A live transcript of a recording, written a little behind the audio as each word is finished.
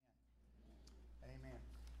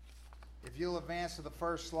you'll advance to the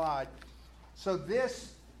first slide. So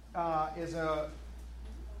this is a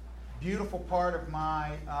beautiful part of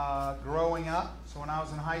my growing up. So when I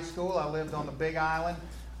was in high school, I lived on the Big Island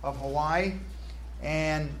of Hawaii.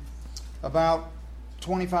 And about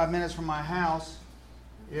 25 minutes from my house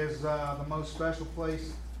is the most special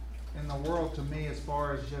place in the world to me as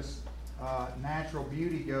far as just natural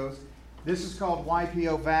beauty goes. This is called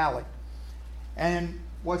Waipio Valley. And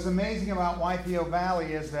what's amazing about Waipio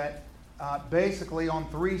Valley is that basically on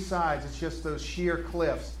three sides, it's just those sheer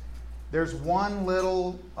cliffs. There's one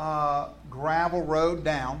little gravel road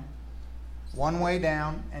down, one way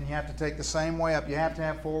down, and you have to take the same way up. You have to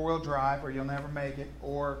have four-wheel drive or you'll never make it,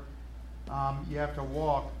 or you have to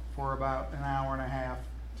walk for about an hour and a half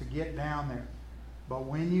to get down there. But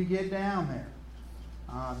when you get down there,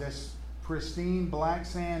 this pristine black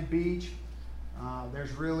sand beach,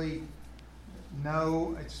 there's really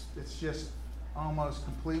no, it's just almost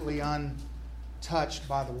completely untouched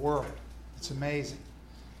by the world. It's amazing.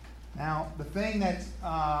 Now, the thing that's,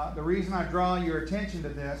 the reason I draw your attention to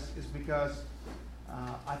this is because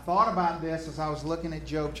I thought about this as I was looking at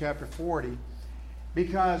Job chapter 40,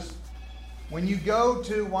 because when you go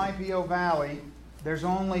to Waipio Valley, there's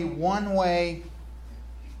only one way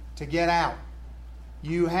to get out.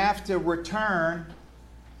 You have to return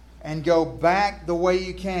and go back the way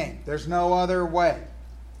you came. There's no other way.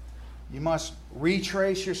 You must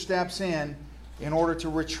retrace your steps in order to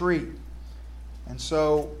retreat. And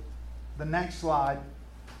so, the next slide.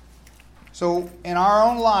 So, in our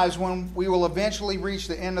own lives, when we will eventually reach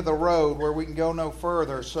the end of the road where we can go no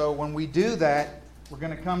further, so when we do that, we're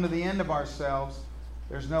going to come to the end of ourselves.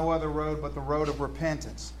 There's no other road but the road of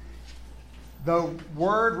repentance. The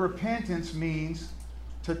word repentance means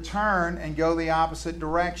to turn and go the opposite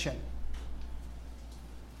direction.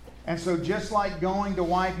 And so just like going to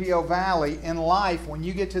Waipio Valley, in life, when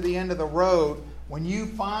you get to the end of the road, when you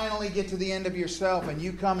finally get to the end of yourself and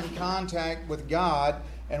you come in contact with God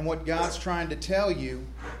and what God's trying to tell you,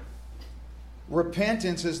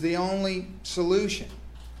 repentance is the only solution.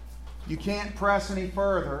 You can't press any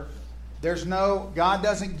further. God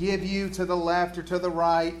doesn't give you to the left or to the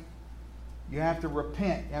right. You have to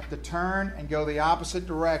repent. You have to turn and go the opposite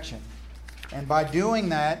direction. And by doing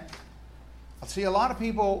that, I see a lot of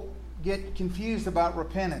people get confused about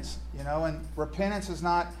repentance. And repentance is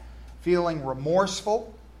not feeling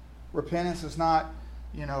remorseful. Repentance is not,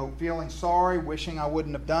 feeling sorry, wishing I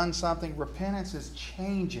wouldn't have done something. Repentance is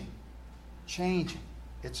changing. Changing.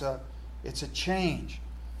 It's a change.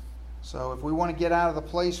 So if we want to get out of the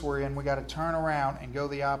place we're in, we got to turn around and go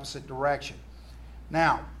the opposite direction.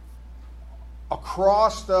 Now,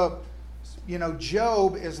 across Job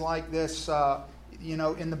is like this,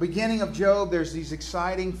 in the beginning of Job, there's these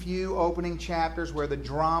exciting few opening chapters where the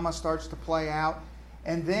drama starts to play out.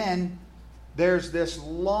 And then there's this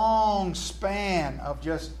long span of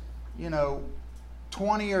just,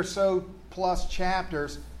 20 or so plus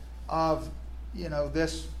chapters of,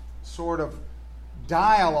 this sort of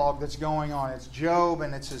dialogue that's going on. It's Job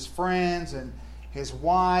and it's his friends and his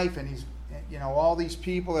wife and he's, all these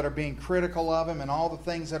people that are being critical of him and all the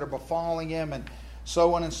things that are befalling him and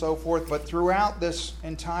so on and so forth. But throughout this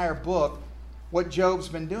entire book, what Job's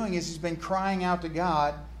been doing is he's been crying out to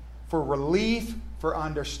God for relief, for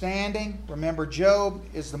understanding. Remember, Job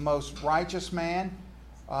is the most righteous man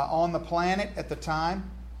on the planet at the time.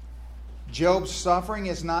 Job's suffering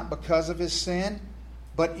is not because of his sin,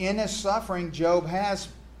 but in his suffering, Job has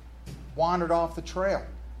wandered off the trail.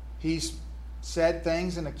 He's said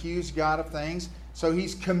things and accused God of things. So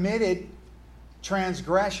he's committed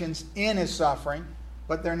transgressions in his suffering,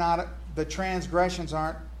 but they're not. The transgressions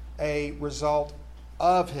aren't a result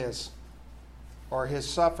of his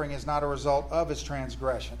suffering is not a result of his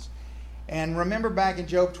transgressions. And remember back in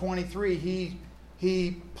Job 23,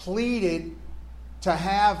 he pleaded to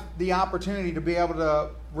have the opportunity to be able to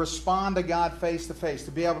respond to God face to face,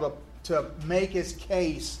 to be able to make his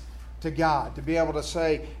case to God, to be able to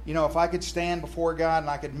say, if I could stand before God and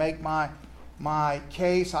I could make my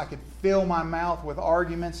case, I could fill my mouth with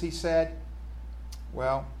arguments, he said.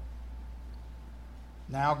 Well,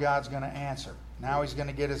 now God's going to answer. Now he's going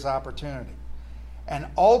to get his opportunity. And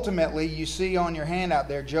ultimately, you see on your handout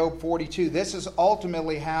there, Job 42, this is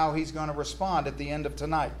ultimately how he's going to respond at the end of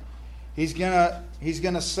tonight. He's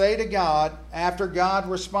going to say to God, after God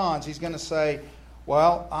responds, he's going to say,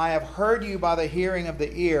 well, I have heard you by the hearing of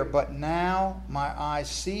the ear, but now my eye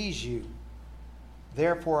sees you.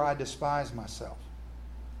 Therefore I despise myself.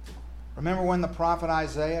 Remember when the prophet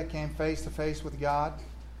Isaiah came face to face with God?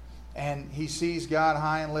 And he sees God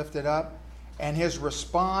high and lifted up. And his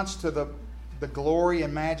response to the glory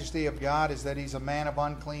and majesty of God is that he's a man of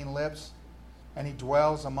unclean lips. and he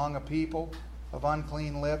dwells among a people of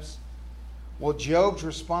unclean lips. Well, Job's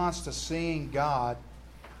response to seeing God,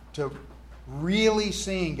 to really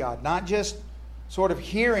seeing God, not just sort of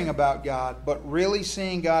hearing about God, but really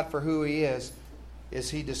seeing God for who He is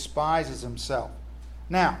he despises himself.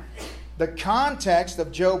 Now, the context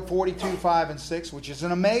of Job 42, 5, and 6, which is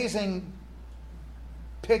an amazing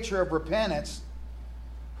picture of repentance,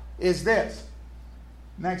 is this.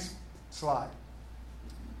 Next slide.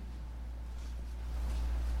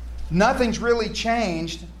 Nothing's really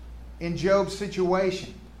changed in Job's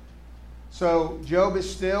situation. So Job is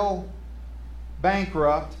still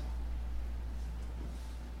bankrupt.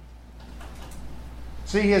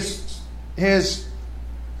 See, his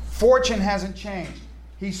fortune hasn't changed.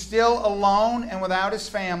 He's still alone and without his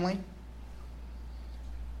family,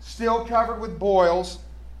 still covered with boils,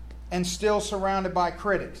 and still surrounded by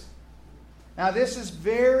critics. Now, this is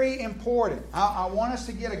very important. I want us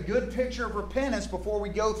to get a good picture of repentance before we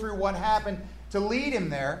go through what happened to lead him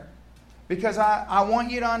there, because I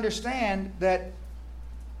want you to understand that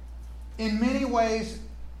in many ways,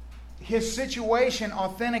 his situation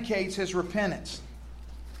authenticates his repentance.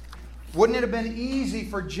 Wouldn't it have been easy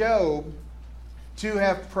for Job to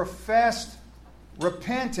have professed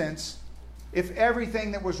repentance if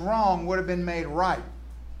everything that was wrong would have been made right?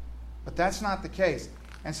 But that's not the case.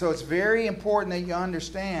 And so it's very important that you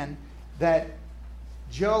understand that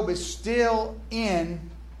Job is still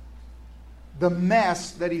in the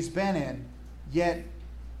mess that he's been in, yet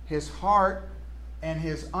his heart and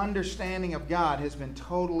his understanding of God has been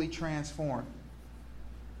totally transformed.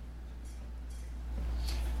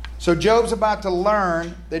 So Job's about to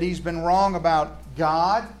learn that he's been wrong about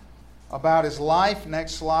God, about his life,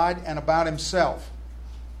 next slide, and about himself.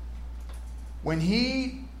 When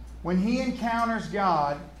he encounters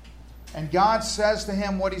God, and God says to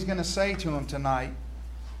him what He's going to say to him tonight,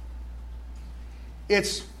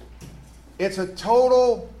 it's a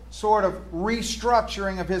total sort of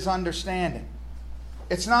restructuring of his understanding.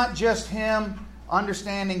 It's not just him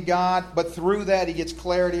understanding God, but through that he gets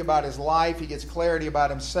clarity about his life, he gets clarity about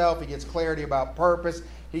himself, he gets clarity about purpose,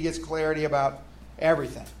 he gets clarity about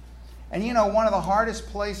everything. And you know, one of the hardest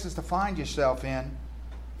places to find yourself in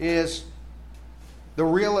is the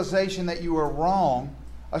realization that you were wrong,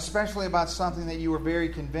 especially about something that you were very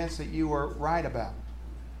convinced that you were right about.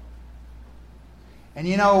 And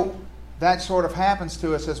you know, that sort of happens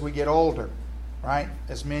to us as we get older, right?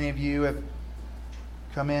 As many of you have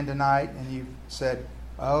come in tonight and you've said,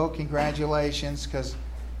 oh, congratulations, because,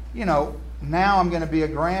 you know, now I'm going to be a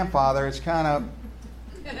grandfather. It's kind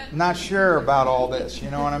of not sure about all this,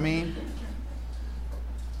 you know what I mean?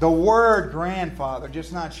 The word grandfather,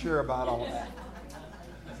 just not sure about all that.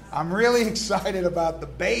 I'm really excited about the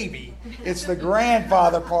baby. It's the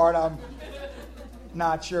grandfather part I'm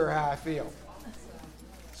not sure how I feel.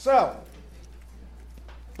 So,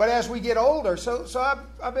 but as we get older, so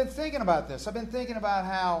I've been thinking about this. I've been thinking about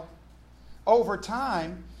how over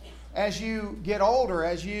time, as you get older,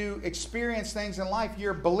 as you experience things in life,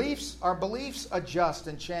 our beliefs adjust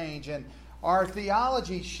and change, and our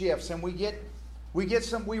theology shifts, and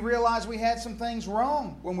we realize we had some things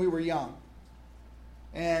wrong when we were young.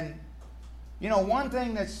 And you know, one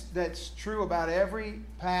thing that's true about every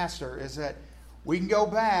pastor is that we can go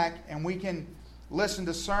back and we can listen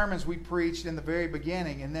to sermons we preached in the very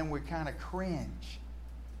beginning, and then we kind of cringe.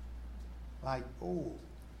 Like, oh,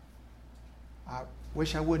 I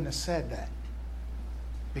wish I wouldn't have said that.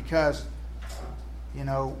 Because, you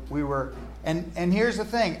know, we were... And here's the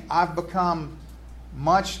thing. I've become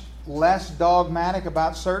much less dogmatic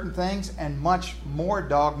about certain things and much more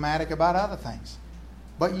dogmatic about other things.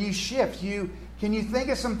 But you shift. Can you think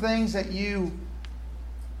of some things that you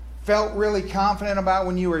felt really confident about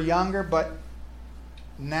when you were younger, but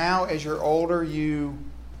now as you're older you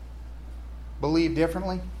believe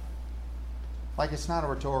differently? Like, it's not a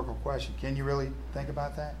rhetorical question. Can you really think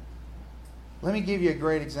about that? Let me give you a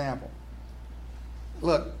great example.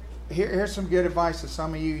 Look, here's some good advice to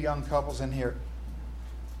some of you young couples in here.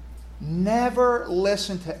 Never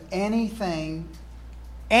listen to anything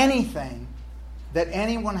that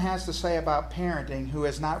anyone has to say about parenting who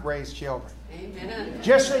has not raised children. Amen.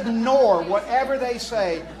 Just ignore whatever they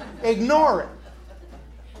say. Ignore it.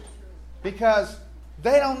 Because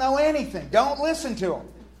they don't know anything. Don't listen to them.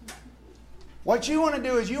 What you want to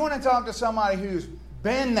do is you want to talk to somebody who's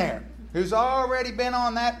been there, who's already been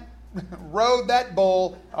on that road, that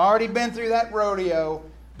bull, already been through that rodeo.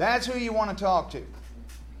 That's who you want to talk to.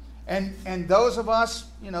 And those of us,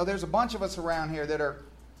 you know, there's a bunch of us around here that are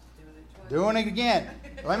doing it again.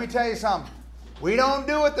 Let me tell you something. We don't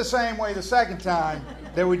do it the same way the second time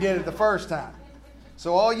that we did it the first time.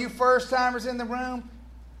 So all you first-timers in the room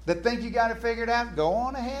that think you got it figured out, go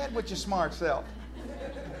on ahead with your smart self.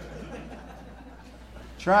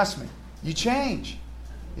 Trust me, you change.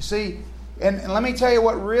 You see, and let me tell you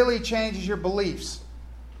what really changes your beliefs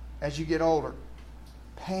as you get older.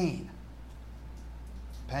 Pain.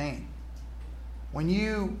 Pain.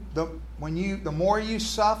 The more you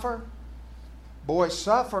suffer, boy,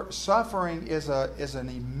 suffering is an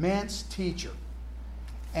immense teacher.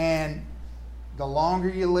 And the longer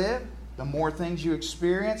you live, the more things you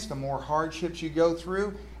experience, the more hardships you go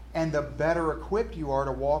through, and the better equipped you are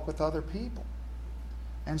to walk with other people.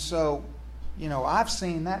 And so, I've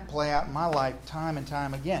seen that play out in my life time and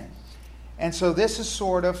time again. And so this is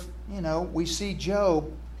sort of, we see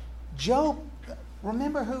Job. Job,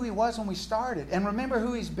 remember who he was when we started, and remember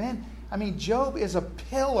who he's been. I mean, Job is a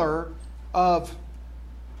pillar of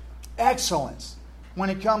excellence when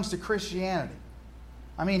it comes to Christianity.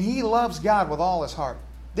 I mean, he loves God with all his heart.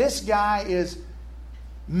 This guy is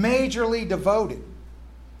majorly devoted.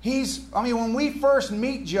 When we first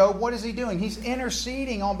meet Job, what is he doing? He's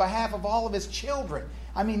interceding on behalf of all of his children.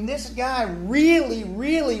 I mean, this guy really,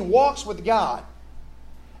 really walks with God.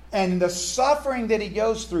 And the suffering that he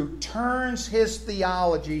goes through turns his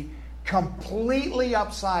theology completely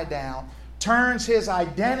upside down, turns his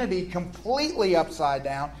identity completely upside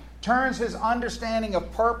down, turns his understanding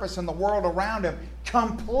of purpose in the world around him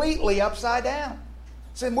completely upside down.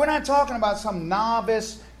 So we're not talking about some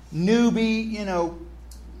novice, newbie,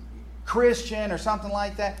 Christian or something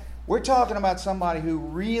like that. We're talking about somebody who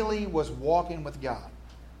really was walking with God.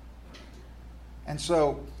 And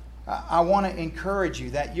so I want to encourage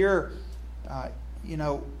you that you're,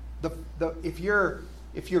 if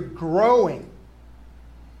you're growing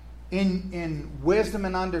in wisdom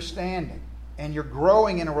and understanding, and you're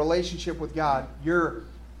growing in a relationship with God, your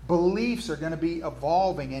beliefs are going to be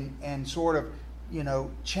evolving and sort of,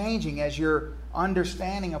 changing as your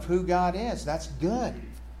understanding of who God is. That's good.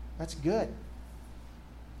 That's good.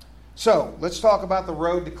 So, let's talk about the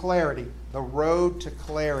road to clarity. The road to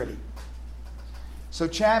clarity. So,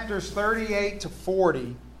 chapters 38 to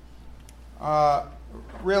 40,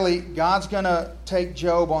 really, God's going to take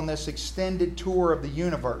Job on this extended tour of the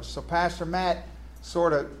universe. So, Pastor Matt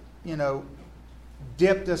sort of,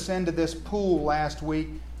 dipped us into this pool last week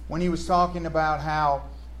when he was talking about how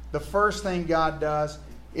the first thing God does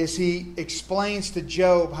is he explains to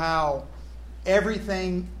Job how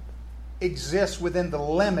everything exists within the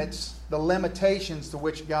limitations to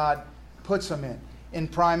which God puts them in.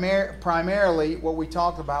 And primarily what we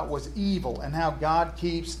talked about was evil and how God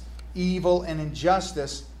keeps evil and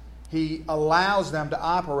injustice. He allows them to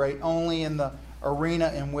operate only in the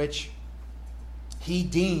arena in which he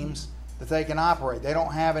deems that they can operate. They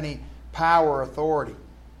don't have any power or authority,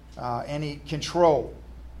 any control.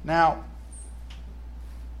 Now,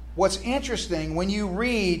 what's interesting, when you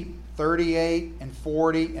read 38 and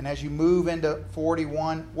 40, and as you move into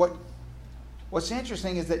 41, what's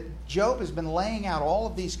interesting is that Job has been laying out all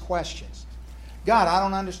of these questions. God, I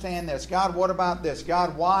don't understand this. God, what about this?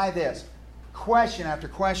 God, why this? Question after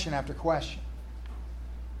question after question.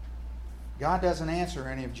 God doesn't answer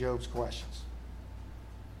any of Job's questions.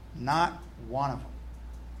 Not one of them.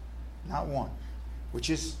 Not one. Which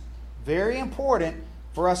is very important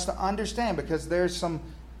for us to understand, because there's an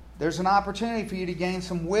opportunity for you to gain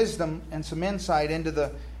some wisdom and some insight into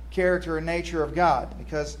the character and nature of God.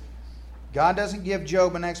 Because God doesn't give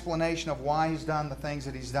Job an explanation of why he's done the things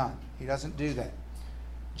that he's done. He doesn't do that.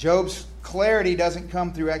 Job's clarity doesn't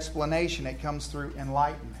come through explanation. It comes through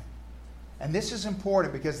enlightenment. And this is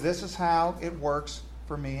important because this is how it works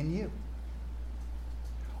for me and you.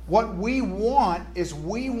 What we want is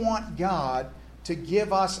we want God to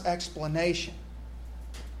give us explanation.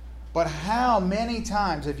 But how many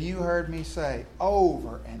times have you heard me say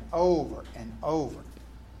over and over and over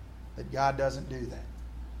that God doesn't do that?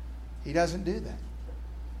 He doesn't do that.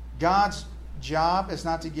 God's job is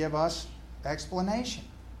not to give us explanation.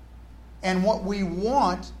 And what we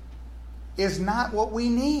want is not what we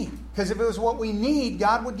need. Because if it was what we need,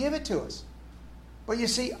 God would give it to us. But you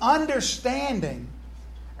see, understanding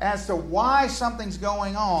as to why something's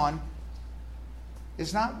going on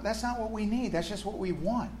that's not what we need. That's just what we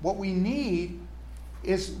want. What we need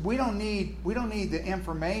is we don't need the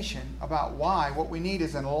information about why. What we need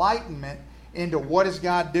is enlightenment into what is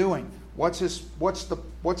God doing? What does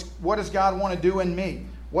God want to do in me?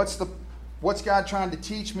 What's God trying to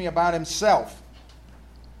teach me about himself?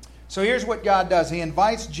 So here's what God does. He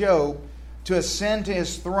invites Job to ascend to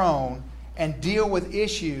his throne and deal with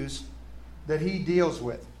issues that he deals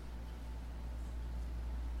with.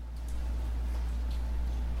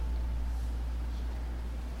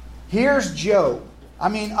 Here's Job. I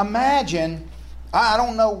mean, imagine, I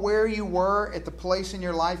don't know where you were at the place in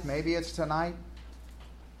your life, maybe it's tonight,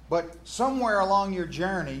 but somewhere along your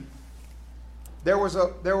journey, there was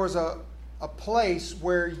a place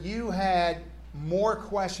where you had more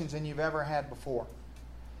questions than you've ever had before.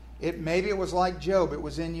 Maybe it was like Job. It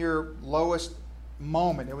was in your lowest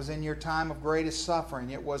moment. It was in your time of greatest suffering.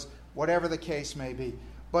 It was whatever the case may be.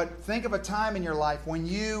 But think of a time in your life when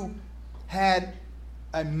you had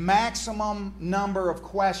a maximum number of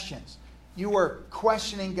questions. You were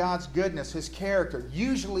questioning God's goodness, His character.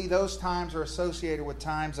 Usually those times are associated with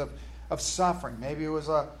times of suffering. Maybe it was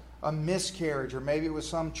a miscarriage, or maybe it was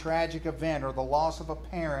some tragic event, or the loss of a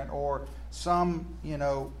parent, or some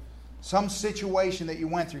situation that you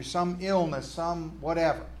went through, some illness, some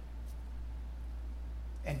whatever.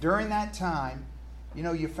 And during that time,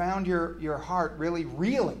 you found your heart really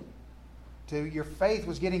reeling. Your faith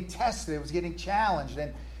was getting tested. It was getting challenged.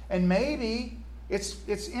 And maybe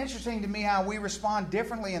it's interesting to me how we respond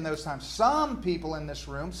differently in those times. Some people in this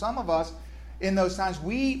room, some of us in those times,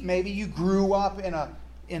 maybe you grew up in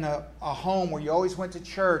a home where you always went to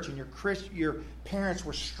church, and your parents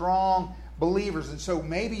were strong believers. And so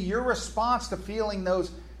maybe your response to feeling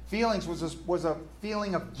those feelings was a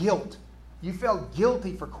feeling of guilt. You felt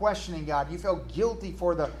guilty for questioning God. You felt guilty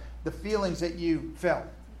for the feelings that you felt.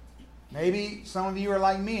 Maybe some of you are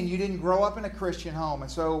like me and you didn't grow up in a Christian home.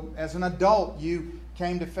 And so as an adult, you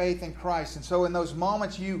came to faith in Christ. And so in those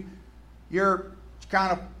moments, you're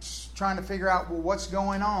kind of trying to figure out, well, what's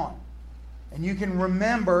going on? And you can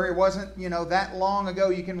remember, it wasn't, that long ago,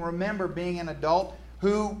 you can remember being an adult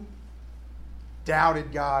who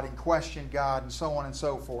doubted God and questioned God and so on and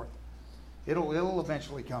so forth. It'll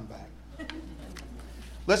eventually come back.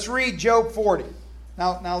 Let's read Job 40.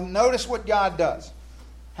 Now notice what God does.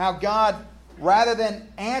 How God, rather than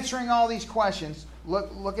answering all these questions,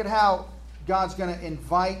 look at how God's going to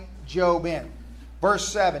invite Job in. Verse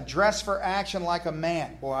 7, dress for action like a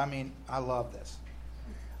man. Boy, I love this.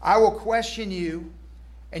 I will question you,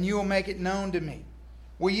 and you will make it known to me.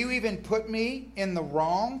 Will you even put me in the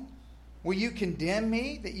wrong? Will you condemn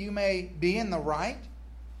me that you may be in the right?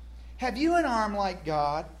 Have you an arm like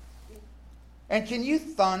God? And can you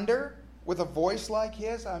thunder with a voice like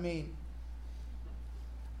His?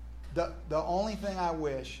 The only thing I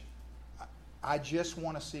wish, I just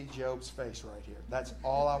want to see Job's face right here. That's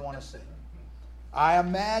all I want to see. I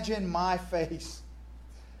imagine my face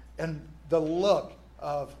and the look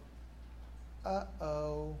of,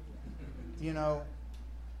 uh-oh,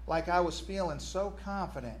 like I was feeling so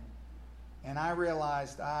confident, and I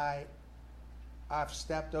realized I've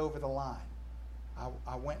stepped over the line.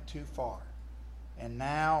 I went too far. And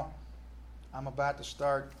now I'm about to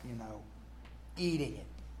start, eating it.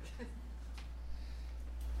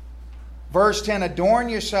 Verse 10, adorn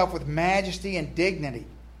yourself with majesty and dignity.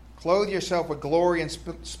 Clothe yourself with glory and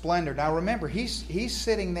splendor. Now remember, he's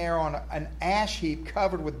sitting there on an ash heap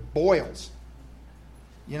covered with boils.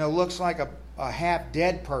 Looks like a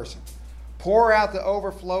half-dead person. Pour out the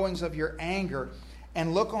overflowings of your anger,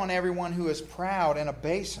 and look on everyone who is proud and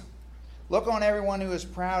abase him. Look on everyone who is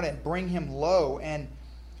proud and bring him low, and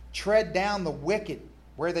tread down the wicked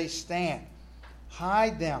where they stand.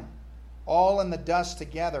 Hide them all in the dust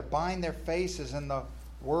together. Bind their faces in the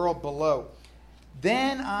world below.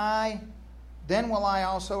 Then will I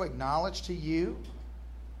also acknowledge to you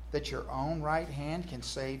that your own right hand can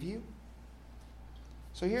save you.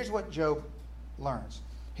 So here's what Job learns.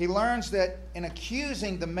 He learns that in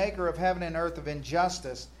accusing the maker of heaven and earth of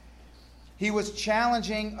injustice, he was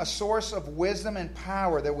challenging a source of wisdom and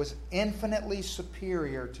power that was infinitely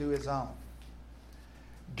superior to his own.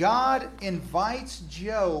 God invites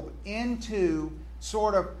Job into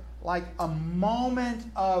sort of like a moment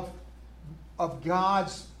of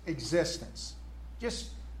God's existence.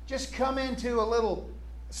 Just come into a little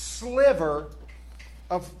sliver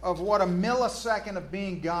of what a millisecond of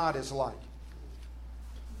being God is like.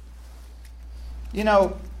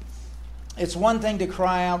 It's one thing to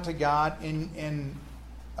cry out to God in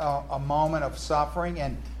a moment of suffering,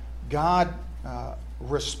 and God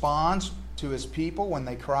responds to His people when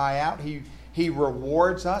they cry out. He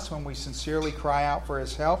rewards us when we sincerely cry out for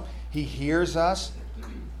His help. He hears us.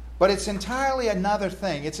 But it's entirely another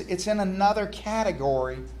thing. It's in another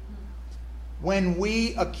category when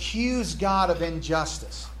we accuse God of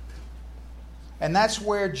injustice. And that's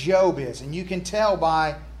where Job is. And you can tell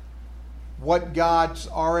by what God's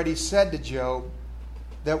already said to Job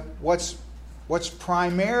that what's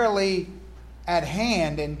primarily at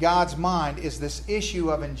hand in God's mind is this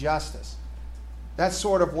issue of injustice. That's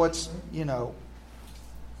sort of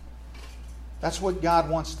that's what God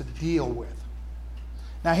wants to deal with.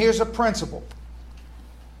 Now here's a principle.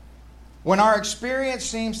 When our experience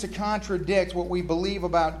seems to contradict what we believe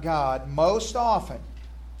about God, most often,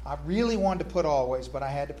 I really wanted to put always, but I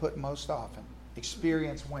had to put most often,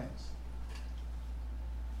 experience wins.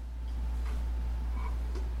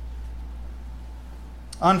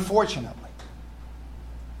 Unfortunately.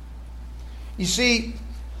 You see,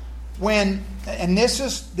 this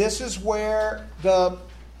is where the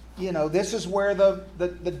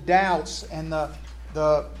doubts and the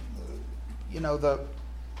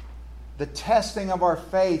testing of our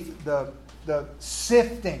faith, the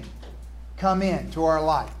sifting come into our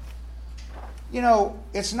life.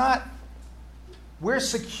 It's not, we're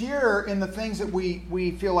secure in the things that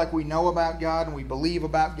we feel like we know about God and we believe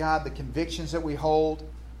about God, the convictions that we hold,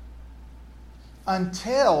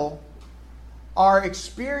 until our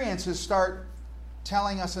experiences start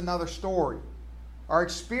telling us another story. Our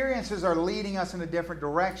experiences are leading us in a different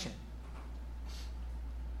direction.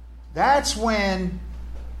 That's when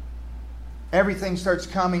everything starts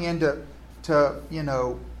coming into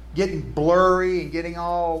getting blurry and getting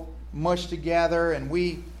all mushed together, and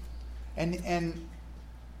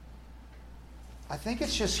I think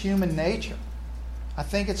it's just human nature. I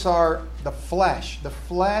think it's the flesh. The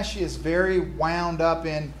flesh is very wound up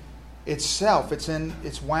in itself.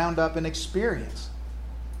 It's wound up in experience.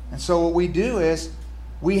 And so what we do is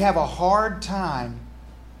we have a hard time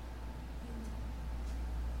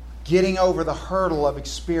getting over the hurdle of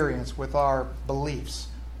experience with our beliefs.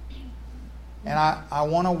 And I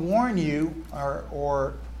want to warn you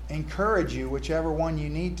or encourage you, whichever one you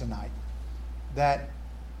need tonight, that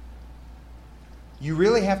you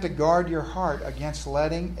really have to guard your heart against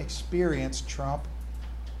letting experience trump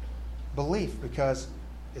belief, because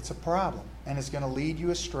it's a problem and it's going to lead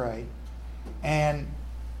you astray. And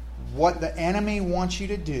what the enemy wants you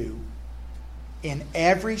to do in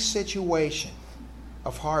every situation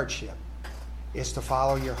of hardship is to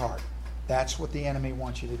follow your heart. That's what the enemy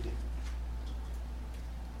wants you to do.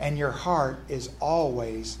 And your heart is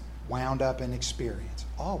always wound up in experience.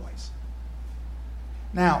 Always.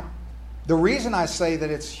 Now, the reason I say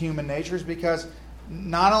that it's human nature is because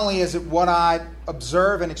not only is it what I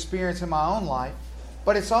observe and experience in my own life,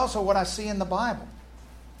 but it's also what I see in the Bible.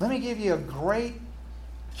 Let me give you a great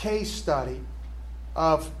case study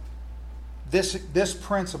of this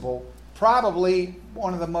principle, probably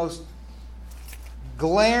one of the most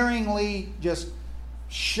glaringly just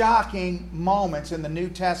shocking moments in the New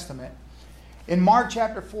Testament. In Mark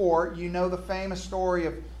chapter 4, you know the famous story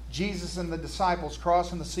of Jesus and the disciples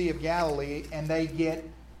crossing the Sea of Galilee, and they get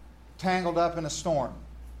tangled up in a storm.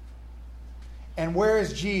 And where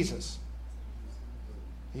is Jesus?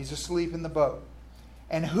 He's asleep in the boat.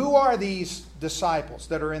 And who are these disciples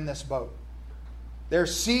that are in this boat? They're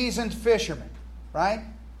seasoned fishermen, right?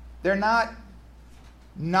 They're not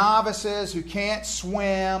novices who can't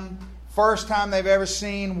swim, first time they've ever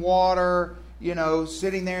seen water,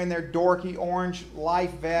 sitting there in their dorky orange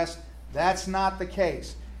life vest. That's not the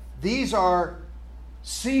case. These are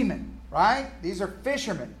seamen, right? These are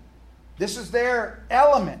fishermen. This is their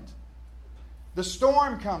element. The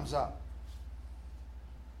storm comes up.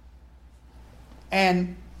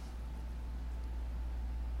 And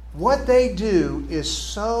what they do is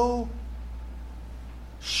so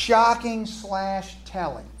shocking /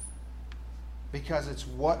 telling, because it's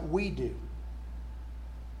what we do.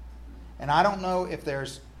 And I don't know if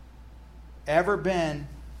there's ever been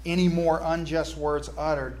any more unjust words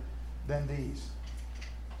uttered than these.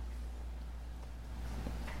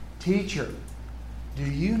 Teacher, do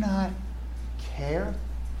you not care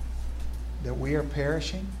that we are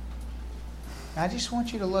perishing? Now, I just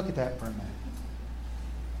want you to look at that for a minute.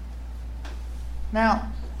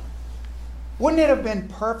 Now, wouldn't it have been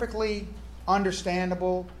perfectly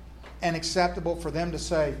understandable and acceptable for them to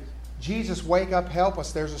say, Jesus, wake up, help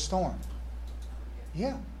us, there's a storm?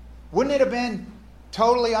 Yeah. Wouldn't it have been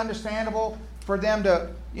totally understandable for them to,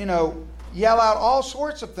 yell out all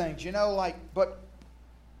sorts of things, but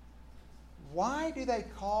why do they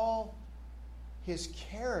call his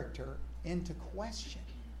character into question?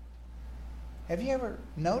 Have you ever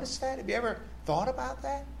noticed that? Have you ever thought about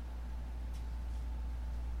that?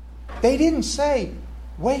 They didn't say,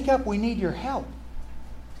 wake up, we need your help.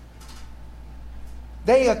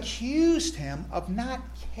 They accused him of not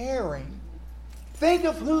caring. Think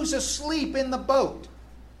of who's asleep in the boat.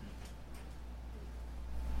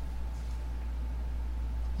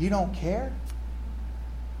 You don't care?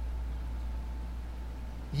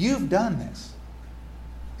 You've done this.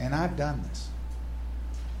 And I've done this.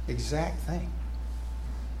 Exact thing.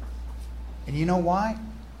 And you know why?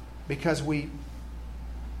 Because we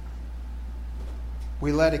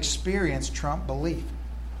let experience trump belief.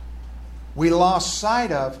 We lost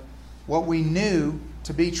sight of what we knew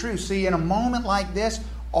to be true. See, in a moment like this,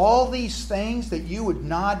 all these things that you would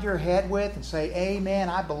nod your head with and say, amen,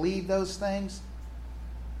 I believe those things,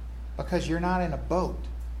 because you're not in a boat,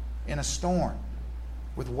 in a storm,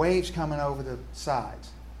 with waves coming over the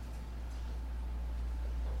sides.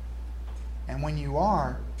 And when you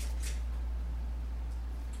are,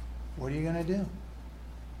 what are you going to do?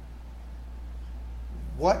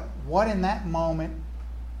 What in that moment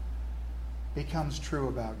becomes true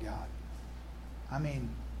about God? I mean,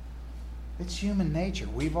 it's human nature.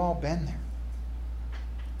 We've all been there.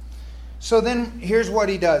 So then here's what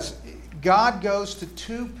he does. God goes to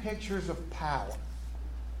two pictures of power,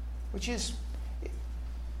 which is,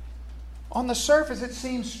 on the surface, it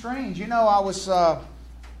seems strange. You know,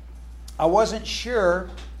 I wasn't sure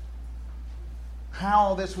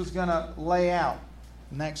how this was going to lay out.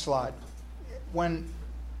 Next slide.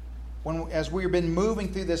 As we've been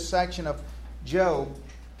moving through this section of Job,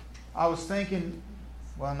 I was thinking,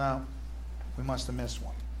 well, no, we must have missed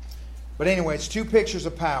one. But anyway, it's two pictures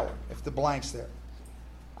of power, if the blank's there.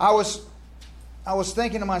 I was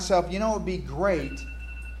thinking to myself, you know, it would be great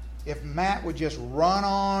if Matt would just run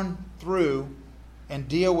on through and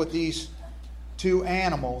deal with these two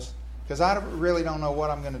animals, because I really don't know what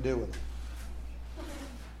I'm going to do with them.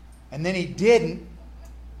 And then he didn't.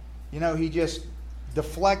 You know, he just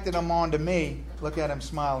deflected them onto me. Look at him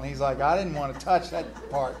smiling. He's like, I didn't want to touch that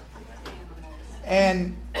part.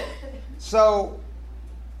 And so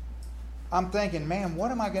I'm thinking, man,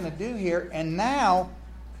 what am I going to do here? And now,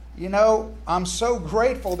 you know, I'm so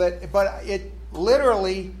grateful but it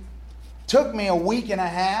literally took me a week and a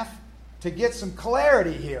half to get some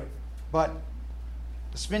clarity here. But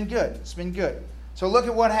it's been good. It's been good. So look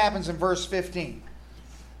at what happens in verse 15.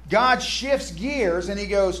 God shifts gears and he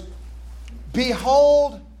goes,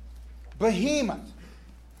 behold, behemoth,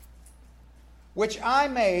 which I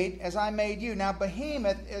made as I made you. Now,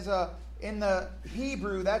 behemoth is in the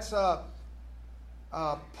Hebrew, that's a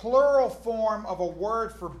plural form of a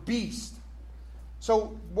word for beast.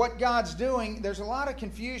 So what God's doing, there's a lot of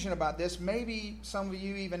confusion about this. Maybe some of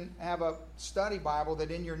you even have a study Bible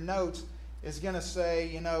that in your notes is going to say,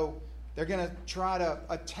 you know, they're going to try to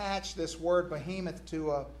attach this word behemoth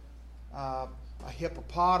to a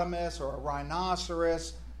hippopotamus or a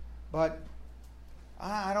rhinoceros. But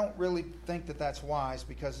I don't really think that that's wise,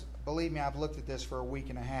 because, believe me, I've looked at this for a week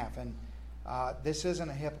and a half, and this isn't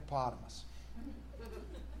a hippopotamus.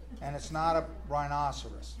 And it's not a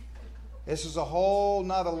rhinoceros. This is a whole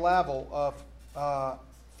nother level of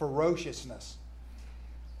ferociousness.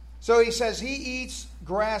 So he says, he eats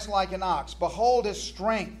grass like an ox. Behold his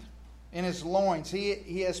strength in his loins.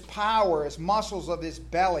 He has power, his muscles of his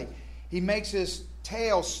belly. He makes his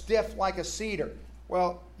tail stiff like a cedar.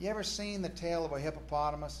 Well, you ever seen the tail of a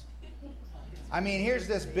hippopotamus? I mean, here's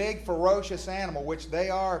this big, ferocious animal, which they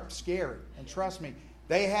are scary. And trust me,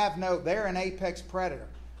 they're an apex predator.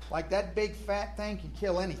 Like, that big fat thing can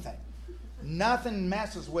kill anything. Nothing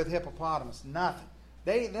messes with hippopotamus. Nothing.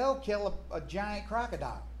 They'll kill a giant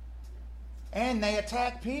crocodile. And they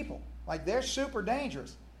attack people. Like, they're super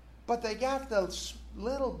dangerous. But they got the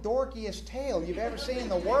little dorkiest tail you've ever seen in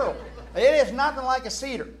the world. It is nothing like a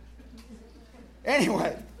cedar.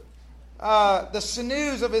 Anyway, the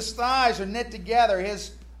sinews of his thighs are knit together.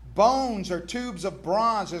 His bones are tubes of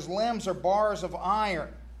bronze. His limbs are bars of iron.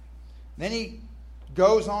 Then he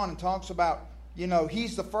goes on and talks about, you know,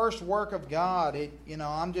 he's the first work of God.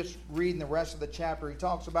 I'm just reading the rest of the chapter. He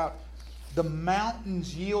talks about the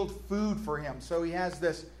mountains yield food for him. So he has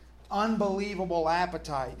this unbelievable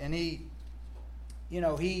appetite. And he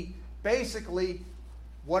basically,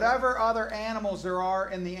 whatever other animals there are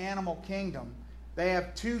in the animal kingdom, they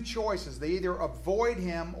have two choices. They either avoid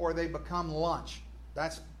him or they become lunch.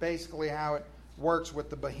 That's basically how it works with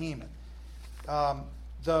the behemoth.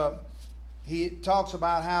 He talks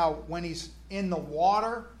about how when he's in the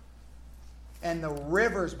water and the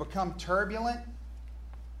rivers become turbulent,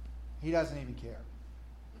 he doesn't even care.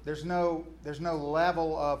 There's no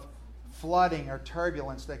level of flooding or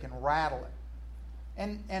turbulence that can rattle it.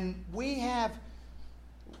 And we have,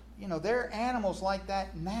 there are animals like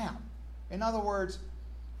that now. In other words,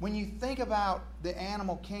 when you think about the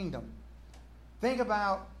animal kingdom, think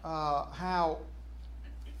about how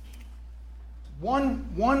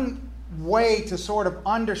one way to sort of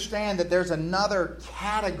understand that there's another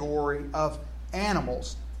category of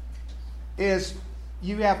animals is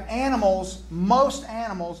you have animals. Most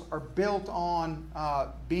animals are built on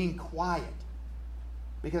being quiet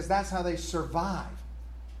because that's how they survive.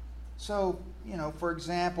 So, for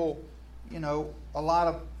example, a lot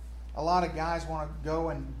of guys want to go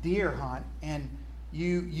and deer hunt, and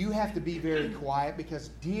you have to be very quiet because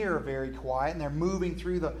deer are very quiet and they're moving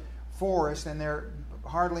through the forest and they're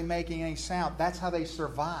hardly making any sound. That's how they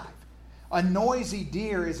survive. A noisy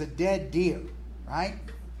deer is a dead deer, right?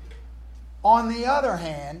 On the other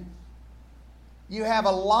hand, you have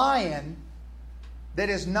a lion that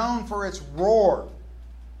is known for its roar.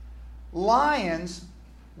 Lions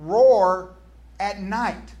roar at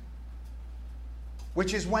night,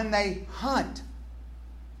 which is when they hunt.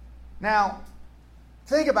 Now,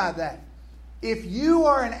 think about that. If you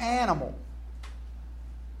are an animal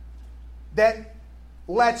that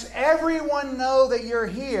lets everyone know that you're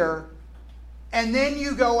here and then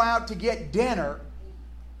you go out to get dinner,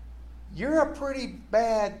 you're a pretty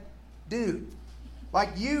bad dude.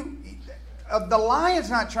 Like the lion's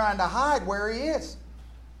not trying to hide where he is.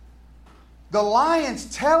 The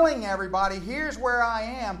lion's telling everybody, here's where I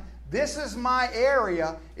am. This is my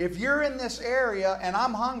area. If you're in this area and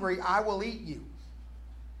I'm hungry, I will eat you.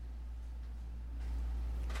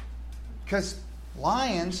 Because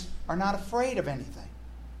lions are not afraid of anything.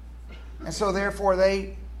 And so therefore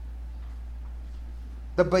the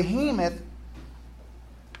behemoth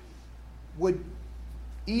would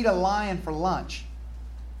eat a lion for lunch.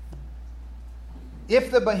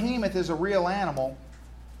 If the behemoth is a real animal,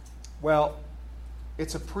 well,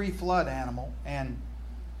 it's a pre-flood animal, and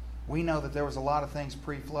we know that there was a lot of things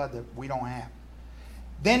pre-flood that we don't have.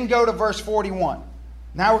 Then go to verse 41.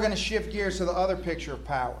 Now we're going to shift gears to the other picture of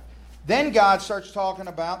power. Then God starts talking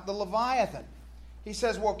about the Leviathan. He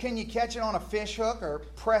says, well, can you catch it on a fish hook or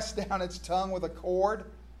press down its tongue with a cord?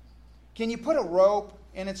 Can you put a rope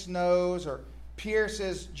in its nose or pierce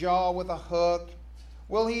his jaw with a hook?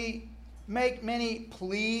 Will he make many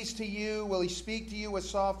pleas to you? Will he speak to you with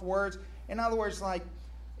soft words? In other words, like,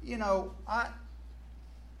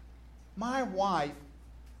 my wife,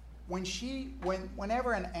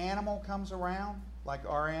 whenever an animal comes around, like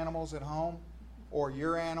our animals at home, or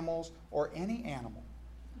your animals, or any animal,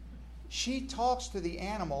 she talks to the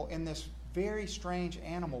animal in this very strange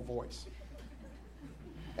animal voice.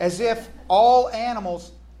 As if all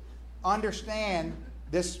animals understand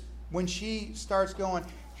this when she starts going,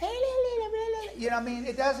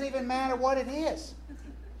 it doesn't even matter what it is.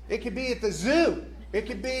 It could be at the zoo. It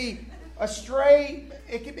could be a stray.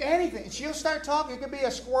 It could be anything. She'll start talking. It could be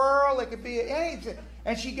a squirrel. It could be anything.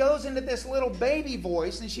 And she goes into this little baby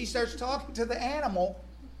voice and she starts talking to the animal.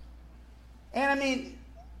 And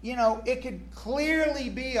it could clearly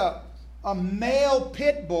be a male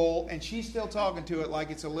pit bull and she's still talking to it like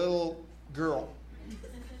it's a little girl.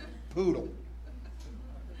 Poodle.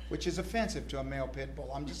 Which is offensive to a male pit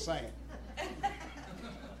bull. I'm just saying.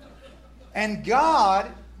 And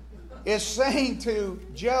God is saying to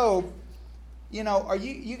Job, are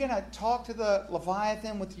you going to talk to the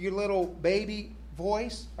Leviathan with your little baby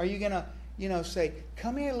voice? Are you going to, say,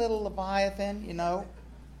 come here, little Leviathan,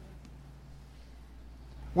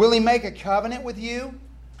 Will he make a covenant with you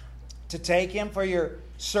to take him for your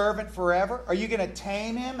servant forever? Are you going to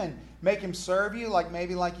tame him and make him serve you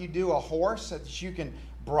like you do a horse that you can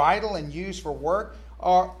bridle and use for work?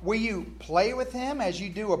 Or will you play with him as you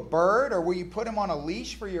do a bird? Or will you put him on a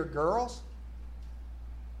leash for your girls?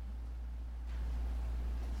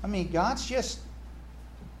 God's just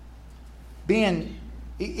being...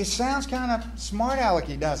 It sounds kind of smart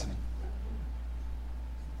alecky, doesn't it?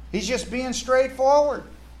 He's just being straightforward.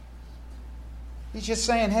 He's just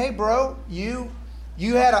saying, hey, bro,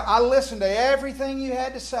 I listened to everything you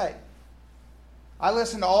had to say. I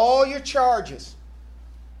listened to all your charges.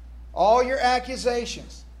 All your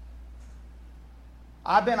accusations.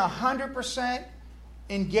 I've been 100%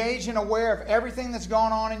 engaged and aware of everything that's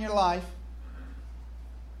gone on in your life.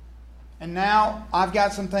 And now I've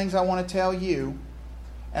got some things I want to tell you.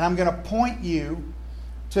 And I'm going to point you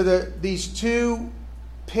to these two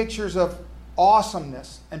pictures of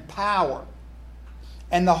awesomeness and power.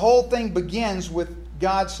 And the whole thing begins with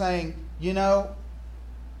God saying,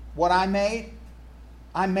 what I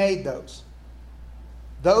made those.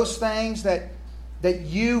 Those things that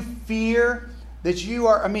you fear, that you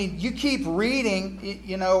are, you keep reading,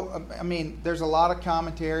 there's a lot of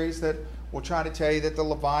commentaries that will try to tell you that the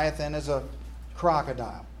Leviathan is a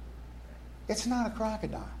crocodile. It's not a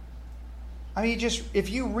crocodile. If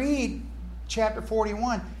you read chapter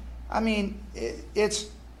 41, it's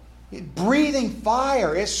breathing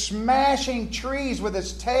fire. It's smashing trees with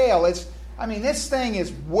its tail. This thing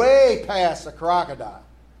is way past a crocodile.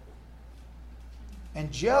 And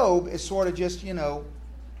Job is sort of just,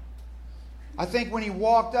 I think when he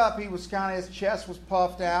walked up, he was his chest was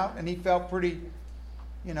puffed out, and he felt pretty,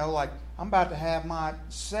 like, I'm about to have my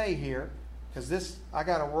say here, because I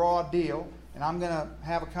got a raw deal. and I'm going to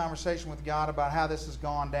have a conversation with God about how this has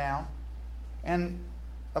gone down. And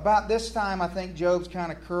about this time, I think Job's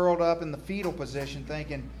kind of curled up in the fetal position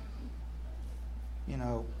thinking,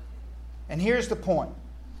 and here's the point.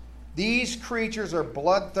 These creatures are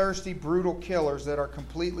bloodthirsty, brutal killers that are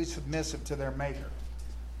completely submissive to their Maker.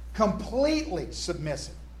 Completely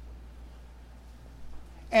submissive.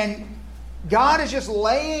 And God is just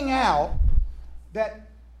laying out that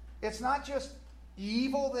it's not just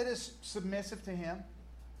evil that is submissive to Him,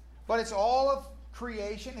 but it's all of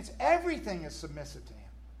creation. It's everything is submissive to Him.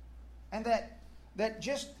 And that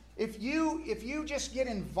just if you just get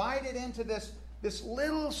invited into this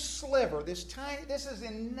little sliver, this is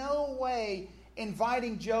in no way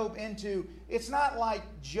inviting Job into. It's not like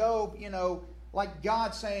Job, like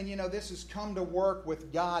God saying, this is come to work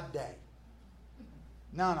with God day.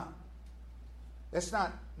 No. That's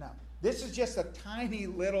not, no. This is just a tiny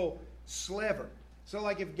little sliver. So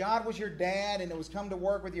like if God was your dad and it was come to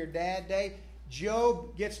work with your dad day,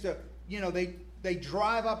 Job gets to, they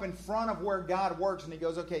drive up in front of where God works and he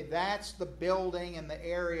goes, okay, that's the building and the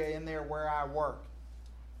area in there where I work.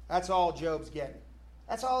 That's all Job's getting.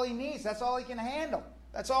 That's all he needs. That's all he can handle.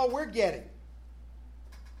 That's all we're getting.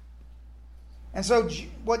 And so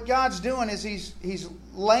what God's doing is he's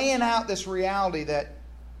laying out this reality that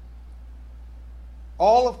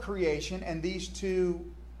all of creation and these two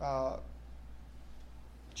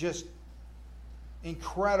just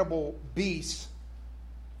incredible beasts,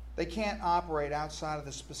 they can't operate outside of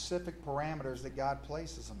the specific parameters that God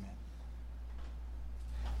places them in.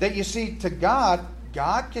 That you see, to God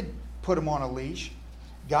could put them on a leash.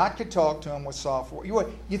 God could talk to them with soft words.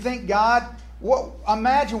 You think God,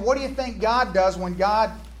 imagine, what do you think God does when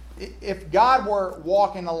if God were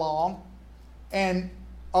walking along and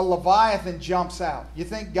a Leviathan jumps out? You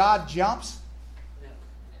think God jumps? No.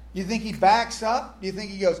 You think He backs up? You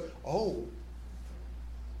think He goes, oh?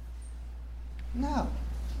 No.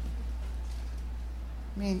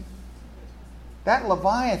 I mean, that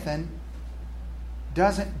Leviathan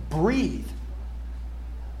doesn't breathe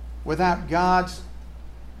without God's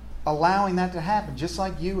allowing that to happen, just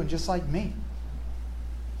like you and just like me.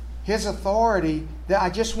 His authority, I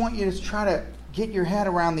just want you to try to get your head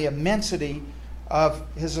around the immensity of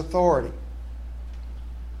His authority.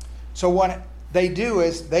 So what they do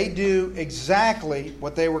is they do exactly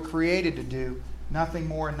what they were created to do, nothing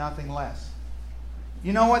more and nothing less.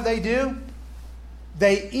 You know what they do?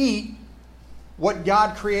 They eat what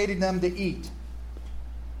God created them to eat.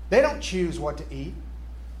 They don't choose what to eat.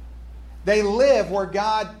 They live where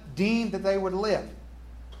God deemed that they would live.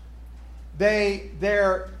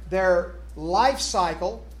 Their life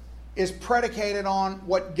cycle is predicated on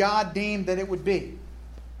what God deemed that it would be.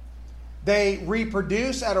 They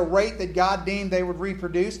reproduce at a rate that God deemed they would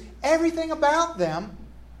reproduce. Everything about them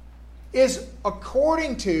is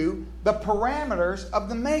according to the parameters of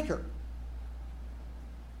the Maker.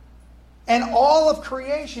 And all of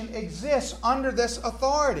creation exists under this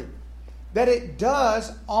authority, that it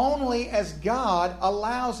does only as God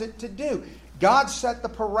allows it to do. God set the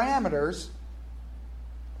parameters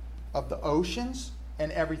of the oceans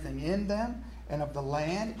and everything in them, and of the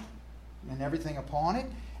land and everything upon it,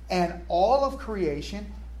 and all of creation,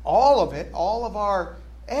 all of it, all of our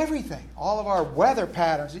everything, all of our weather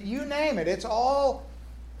patterns, you name it,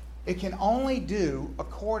 it can only do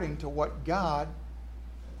according to what God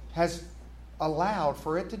has allowed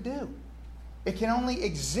for it to do. It can only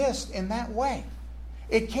exist in that way.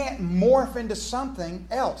 It can't morph into something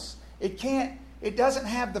else. It doesn't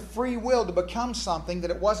have the free will to become something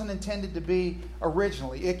that it wasn't intended to be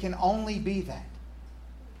originally. It can only be that.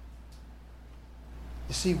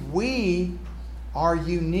 You see, we are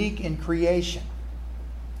unique in creation.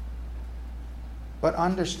 But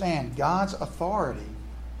understand, God's authority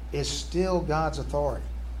is still God's authority.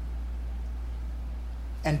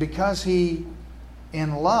 And because He,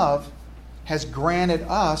 in love, has granted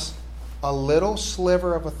us a little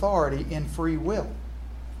sliver of authority in free will,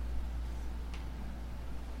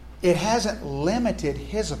 it hasn't limited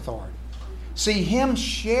His authority. See, Him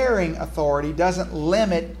sharing authority doesn't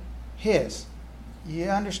limit His. You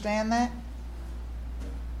understand that?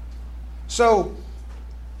 So,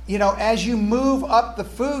 as you move up the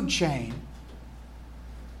food chain,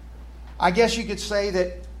 I guess you could say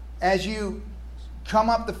that as you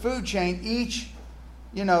come up the food chain, each,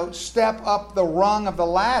 step up the rung of the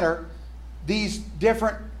ladder, these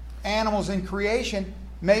different animals in creation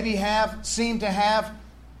maybe seem to have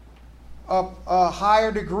a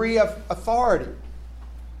higher degree of authority.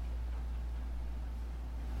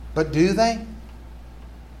 But do they?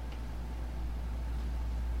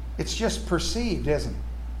 It's just perceived, isn't it?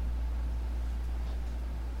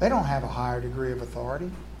 They don't have a higher degree of authority.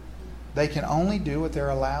 They can only do what they're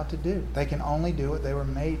allowed to do. They can only do what they were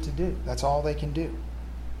made to do. That's all they can do.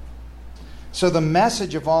 So the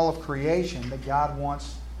message of all of creation that God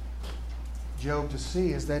wants Job to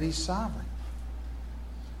see is that He's sovereign.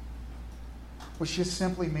 Which just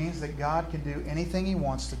simply means that God can do anything He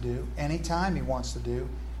wants to do, anytime He wants to do,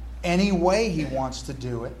 any way He wants to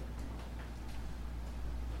do it.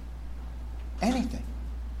 Anything.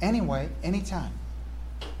 Anyway, anytime.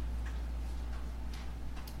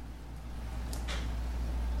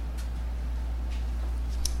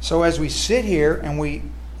 So as we sit here and we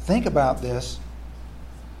think about this,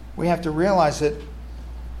 we have to realize that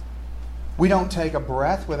we don't take a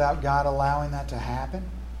breath without God allowing that to happen.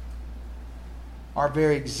 Our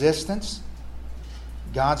very existence,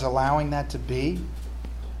 God's allowing that to be.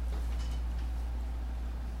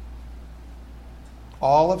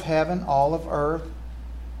 All of heaven, all of earth,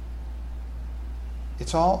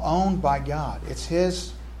 it's all owned by God. It's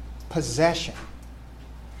His possession.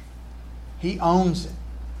 He owns it.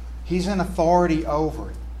 He's in authority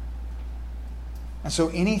over it. And so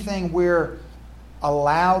anything we're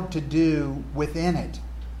allowed to do within it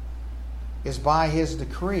is by His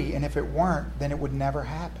decree. And if it weren't, then it would never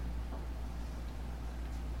happen.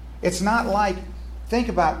 It's not like, think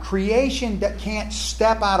about creation that can't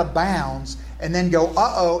step out of bounds and then go,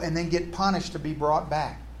 uh-oh, and then get punished to be brought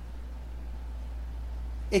back.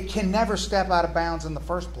 It can never step out of bounds in the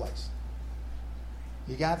first place.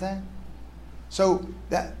 You got that? So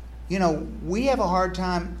that, we have a hard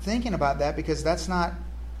time thinking about that because that's not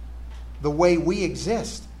the way we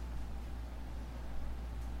exist.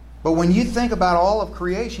 But when you think about all of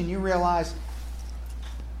creation, you realize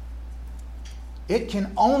it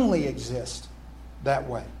can only exist that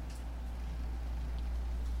way.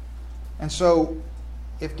 And so,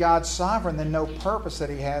 if God's sovereign, then no purpose that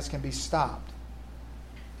He has can be stopped.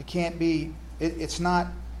 It can't be, it's not,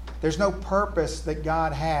 there's no purpose that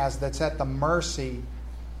God has that's at the mercy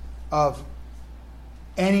of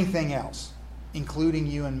anything else, including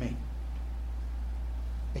you and me.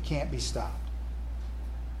 It can't be stopped.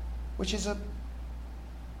 Which is a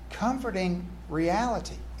comforting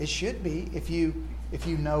reality. It should be if you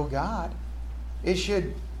know God. It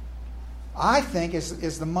should, I think,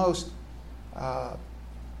 is the most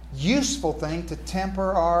useful thing to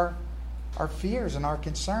temper our fears and our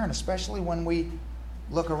concern, especially when we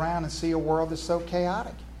look around and see a world that's so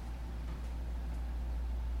chaotic.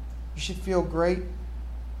 You should feel great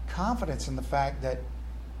confidence in the fact that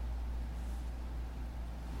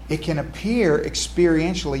it can appear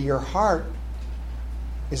experientially, your heart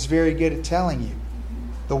is very good at telling you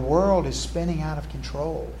the world is spinning out of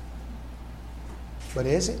control. But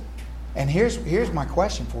is it? And here's my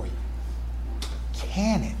question for you.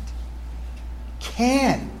 Can it?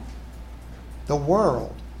 Can the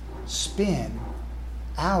world spin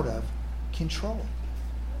out of control?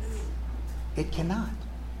 It cannot.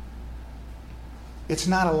 It's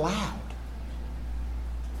not allowed.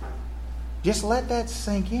 Just let that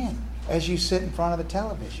sink in as you sit in front of the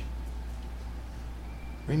television.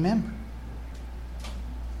 Remember,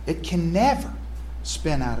 it can never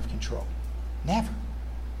spin out of control. Never.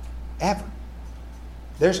 Ever.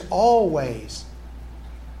 There's always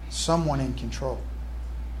someone in control.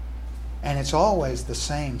 And it's always the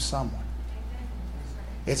same someone.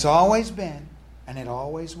 It's always been, and it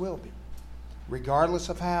always will be. Regardless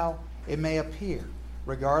of how it may appear.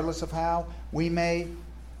 Regardless of how we may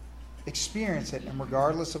experience it, and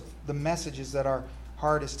regardless of the messages that our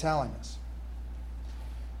heart is telling us.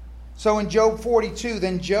 So in Job 42,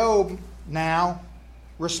 then Job now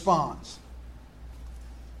responds.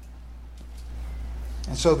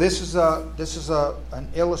 And so this is an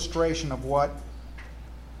illustration of what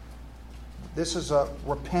this is: a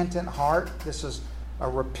repentant heart. This is a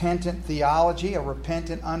repentant theology, a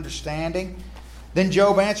repentant understanding. Then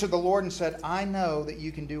Job answered the Lord and said, I know that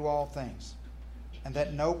you can do all things, and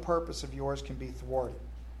that no purpose of yours can be thwarted.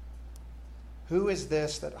 Who is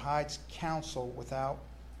this that hides counsel without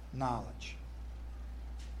knowledge?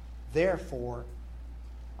 Therefore,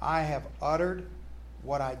 I have uttered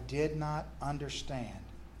what I did not understand,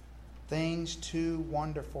 things too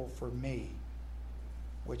wonderful for me,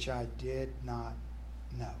 which I did not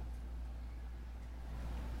know.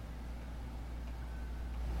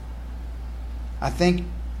 I think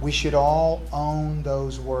we should all own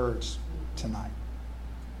those words tonight.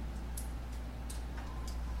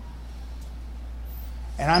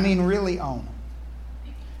 And I mean really own them.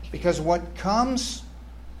 Because what comes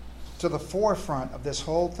to the forefront of this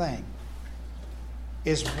whole thing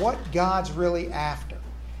is what God's really after.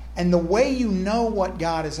 And the way you know what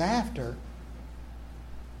God is after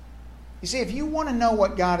You see, if you want to know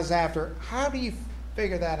what God is after, how do you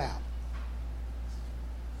figure that out?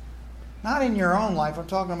 Not in your own life. I'm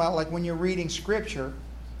talking about like when you're reading Scripture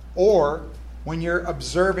or when you're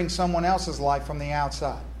observing someone else's life from the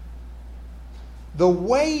outside. The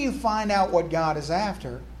way you find out what God is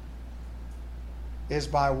after is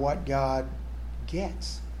by what God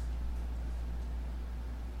gets.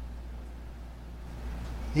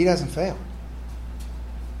 He doesn't fail.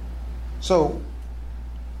 So,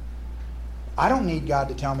 I don't need God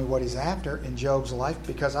to tell me what He's after in Job's life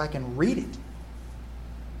because I can read it.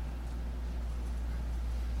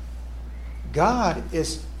 God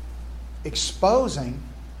is exposing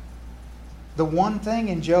the one thing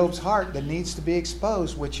in Job's heart that needs to be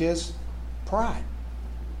exposed, which is pride.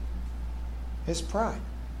 His pride.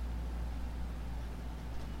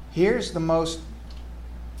 Here's the most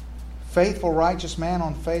faithful, righteous man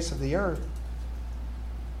on the face of the earth,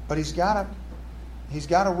 but he's got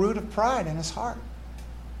a root of pride in his heart.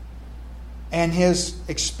 And his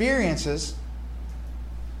experiences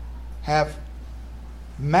have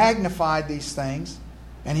magnified these things,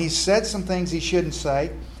 and he's said some things he shouldn't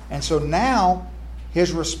say. And so now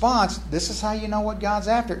his response, this is how you know what God's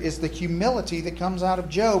after, is the humility that comes out of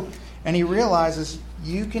Job. And he realizes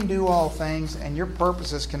you can do all things and your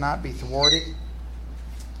purposes cannot be thwarted.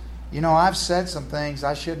 You know, I've said some things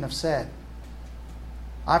I shouldn't have said.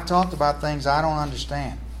 I've talked about things I don't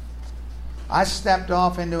understand. I stepped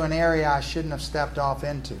off into an area I shouldn't have stepped off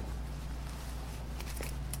into.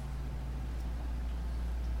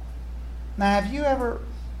 Now, have you ever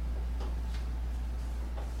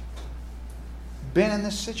been in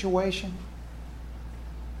this situation?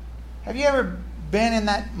 Have you ever been in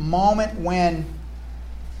that moment when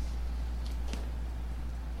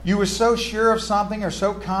you were so sure of something or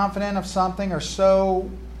so confident of something or so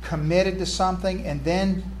committed to something, and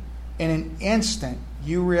then in an instant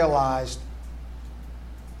you realized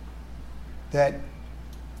that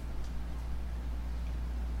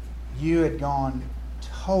you had gone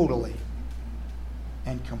totally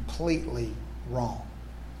and completely wrong?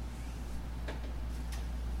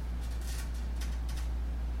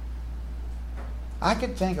 I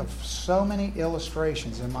could think of so many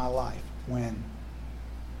illustrations in my life when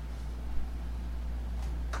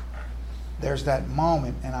there's that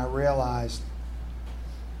moment and I realized,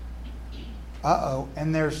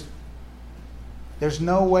 and there's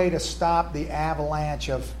no way to stop the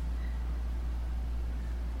avalanche of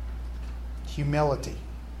humility.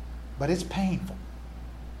 But it's painful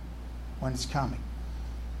when it's coming.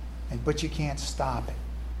 But you can't stop it.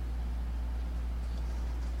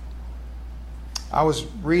 I was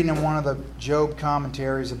reading in one of the Job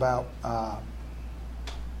commentaries about a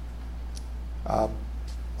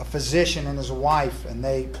physician and his wife, and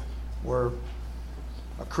they were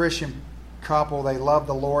a Christian couple. They loved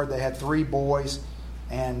the Lord. They had 3 boys,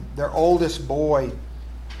 and their oldest boy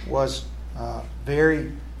was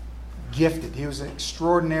very gifted. He was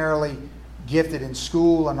extraordinarily gifted in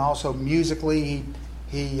school and also musically.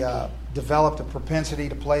 He developed a propensity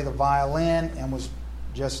to play the violin and was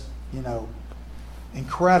just,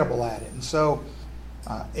 incredible at it. And so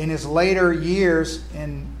in his later years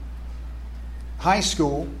in high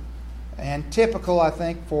school, and typical, I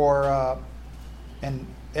think, for an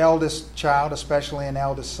eldest child, especially an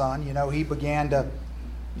eldest son, he began to,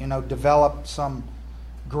 develop some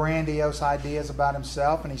grandiose ideas about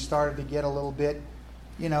himself, and he started to get a little bit,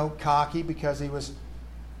 cocky because he was,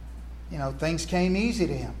 things came easy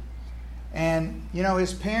to him. And,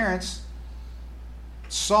 his parents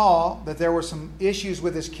saw that there were some issues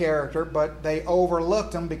with his character, but they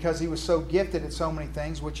overlooked him because he was so gifted at so many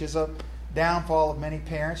things, which is a downfall of many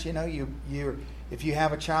parents. If you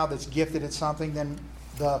have a child that's gifted at something, then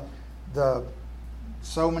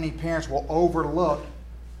so many parents will overlook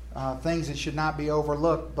things that should not be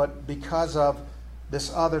overlooked, but because of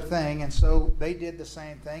this other thing. And so they did the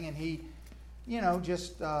same thing, and he,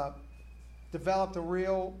 just developed a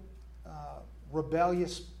real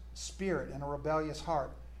rebellious spirit and a rebellious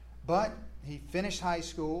heart. But he finished high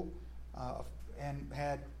school and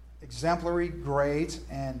had exemplary grades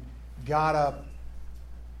and got a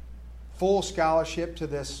full scholarship to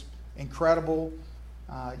this incredible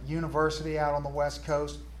university out on the West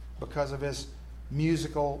Coast because of his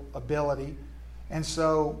musical ability. And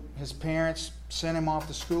so his parents sent him off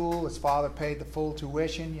to school. His father paid the full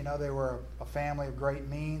tuition. They were a family of great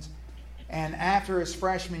means. And after his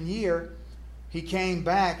freshman year, he came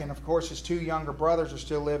back, and of course his 2 younger brothers are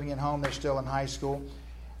still living at home. They're still in high school.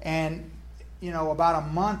 And, about a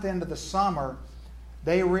month into the summer,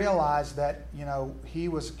 they realized that, he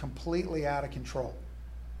was completely out of control.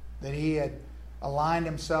 That he had aligned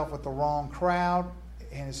himself with the wrong crowd,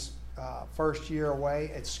 and first year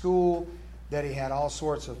away at school, that he had all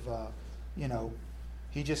sorts of,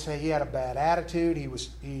 he just said he had a bad attitude.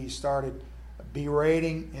 He started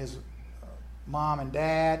berating his mom and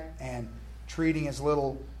dad and treating his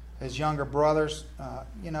younger brothers,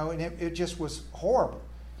 and it just was horrible.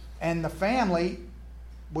 And the family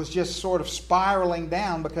was just sort of spiraling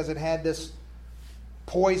down because it had this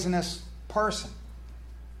poisonous person.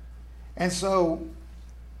 And so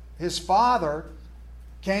his father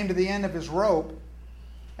came to the end of his rope,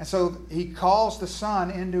 and so he calls the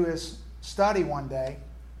son into his study one day,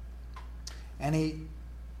 and he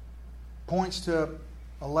points to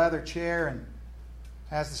a leather chair and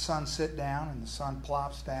has the son sit down, and the son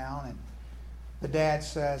plops down, and the dad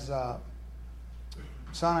says,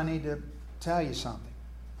 son, I need to tell you something.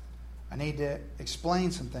 I need to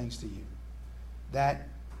explain some things to you. That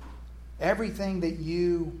everything that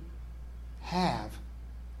you have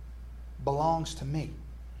belongs to me.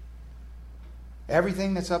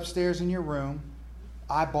 Everything that's upstairs in your room,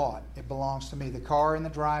 I bought. It belongs to me. The car in the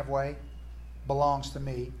driveway belongs to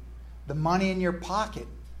me. The money in your pocket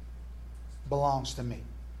belongs to me.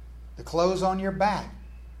 The clothes on your back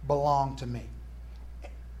belong to me.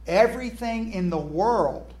 Everything in the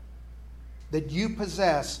world that you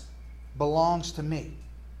possess belongs to me.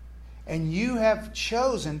 And you have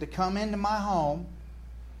chosen to come into my home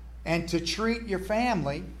and to treat your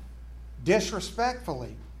family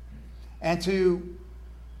disrespectfully and to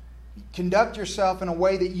conduct yourself in a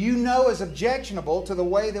way that you know is objectionable to the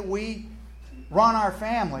way that we run our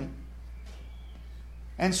family.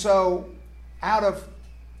 And so, out of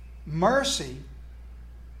mercy,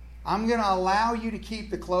 I'm going to allow you to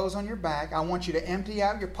keep the clothes on your back. I want you to empty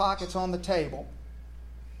out your pockets on the table.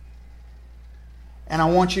 And I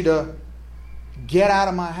want you to get out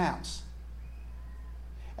of my house.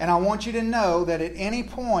 And I want you to know that at any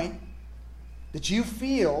point that you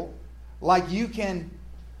feel like you can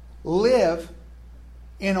live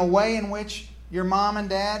in a way in which your mom and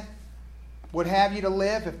dad would have you to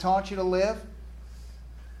live, have taught you to live,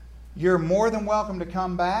 you're more than welcome to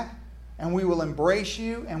come back, and we will embrace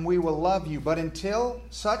you and we will love you. But until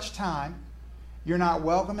such time, you're not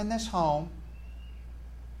welcome in this home.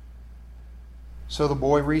 So the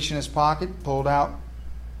boy reached in his pocket, pulled out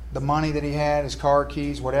the money that he had, his car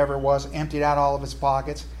keys, whatever it was, emptied out all of his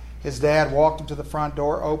pockets. His dad walked him to the front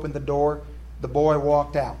door, opened the door. The boy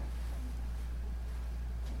walked out.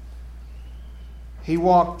 He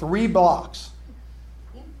walked 3 blocks.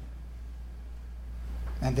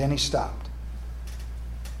 And then he stopped.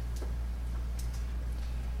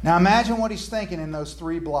 Now imagine what he's thinking in those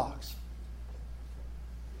 3 blocks.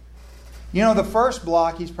 The first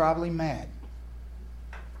block he's probably mad.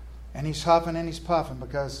 And he's huffing and he's puffing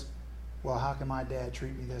because, well, how can my dad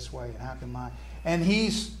treat me this way? And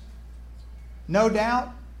he's, no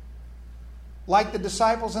doubt, like the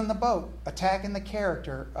disciples in the boat, attacking the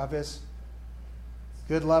character of his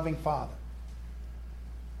good, loving father.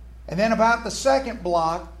 And then about the second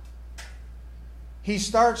block, he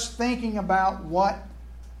starts thinking about what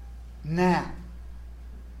now.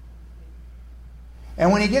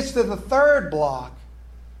 And when he gets to the third block,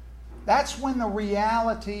 that's when the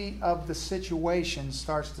reality of the situation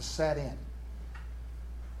starts to set in.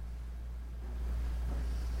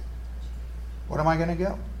 What am I going to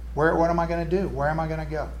go? What am I going to do? Where am I going to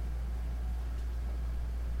go?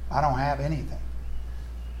 I don't have anything.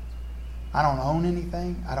 I don't own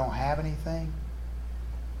anything. I don't have anything.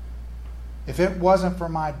 If it wasn't for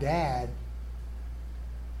my dad,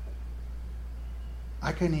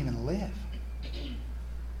 I couldn't even live.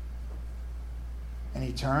 And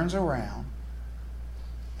he turns around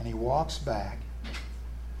and he walks back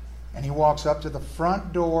and he walks up to the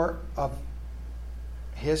front door of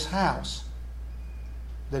his house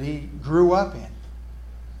that he grew up in.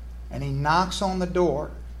 And he knocks on the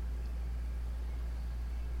door.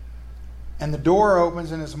 And the door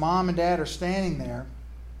opens and his mom and dad are standing there.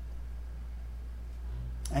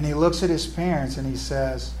 And he looks at his parents and he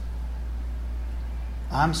says,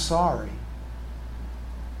 I'm sorry.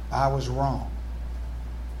 I was wrong.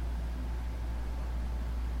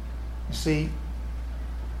 You see,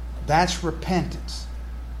 that's repentance.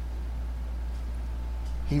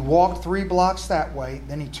 He walked 3 blocks that way,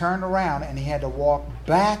 then he turned around and he had to walk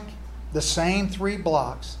back the same 3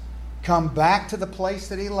 blocks, come back to the place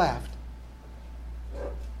that he left,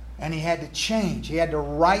 and he had to change. He had to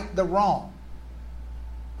right the wrong.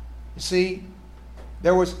 You see,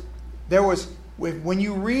 there was when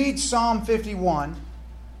you read Psalm 51,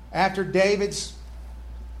 after David's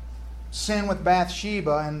sin with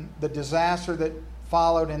Bathsheba and the disaster that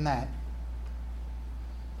followed in that,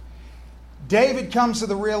 David comes to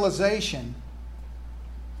the realization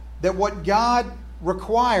that what God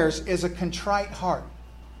requires is a contrite heart.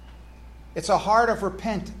 It's a heart of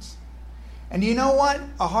repentance. And you know what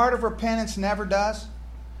a heart of repentance never does?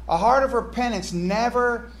 A heart of repentance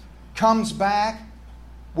never comes back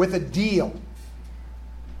with a deal,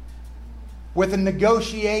 with a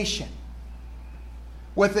negotiation,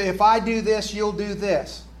 with a, if I do this, you'll do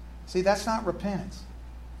this. See, that's not repentance.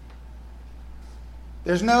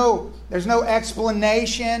 There's no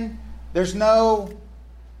explanation. It's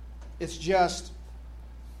just,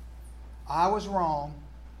 I was wrong.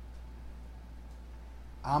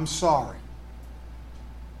 I'm sorry.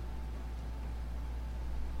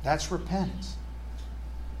 That's repentance.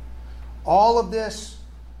 All of this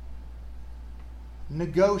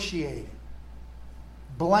negotiating,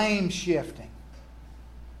 blame shifting,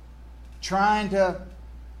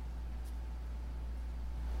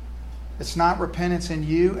 it's not repentance in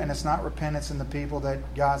you, and it's not repentance in the people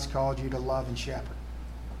that God's called you to love and shepherd.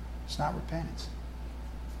 It's not repentance.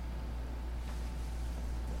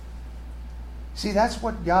 See, that's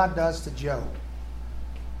what God does to Job.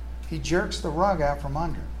 He jerks the rug out from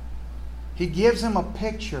under him. He gives him a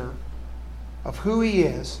picture of who he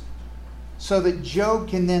is so that Job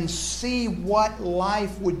can then see what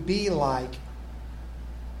life would be like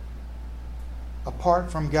apart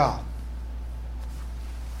from God.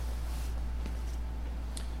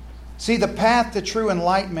 See, the path to true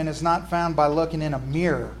enlightenment is not found by looking in a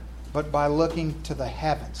mirror, but by looking to the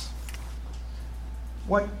heavens.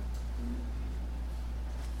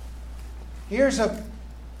 Here's the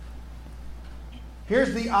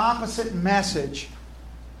opposite message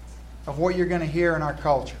of what you're going to hear in our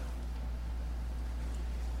culture.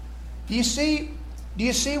 Do you see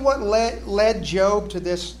what led Job to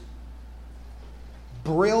this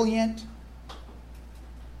brilliant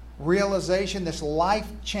realization, this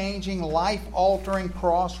life-changing, life-altering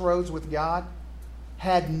crossroads with God?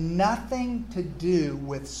 Had nothing to do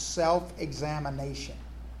with self-examination.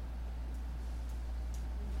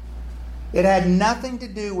 It had nothing to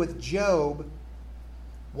do with Job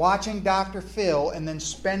watching Dr. Phil and then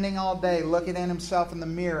spending all day looking at himself in the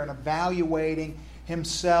mirror and evaluating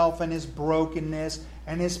himself and his brokenness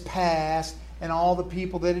and his past and all the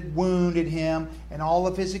people that had wounded him and all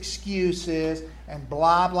of his excuses and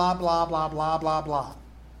blah, blah, blah, blah, blah, blah, blah.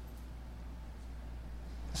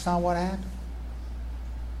 That's not what happened.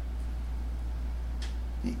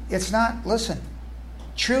 It's not, listen,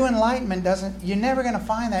 true enlightenment you're never going to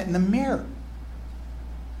find that in the mirror.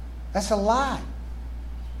 That's a lie.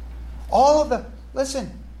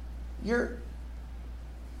 Listen, your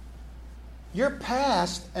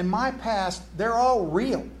past and my past, they're all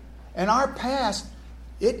real. And our past,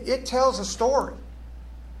 it tells a story.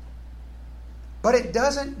 But it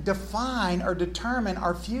doesn't define or determine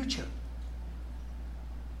our future.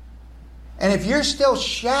 And if you're still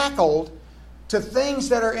shackled to things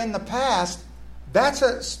that are in the past, that's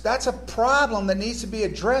a problem that needs to be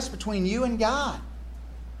addressed between you and God.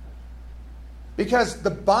 Because the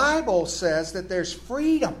Bible says that there's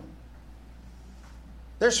freedom.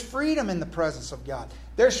 There's freedom in the presence of God.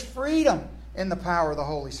 There's freedom in the power of the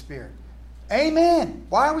Holy Spirit. Amen.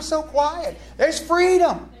 Why are we so quiet? There's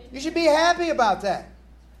freedom. You should be happy about that.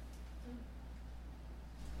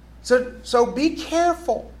 So be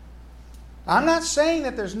careful. I'm not saying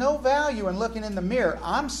that there's no value in looking in the mirror.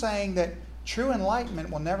 I'm saying that true enlightenment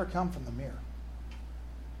will never come from the mirror.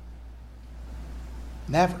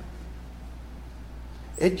 Never.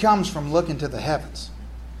 It comes from looking to the heavens.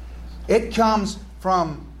 It comes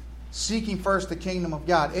from seeking first the kingdom of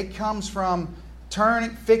God. It comes from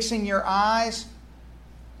fixing your eyes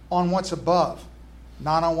on what's above,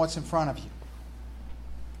 not on what's in front of you.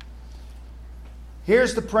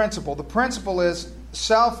 Here's the principle. The principle is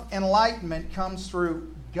self-enlightenment comes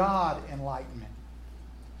through God enlightenment.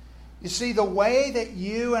 You see, the way that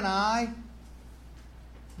you and I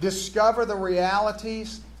discover the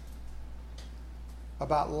realities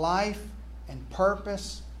about life and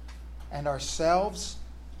purpose and ourselves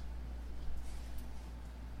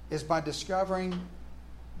is by discovering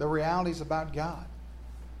the realities about God.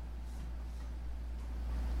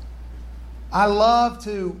 I love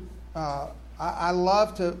to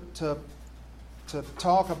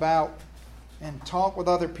talk about and talk with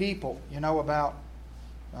other people, about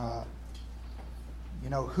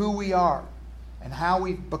who we are and how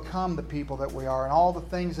we've become the people that we are and all the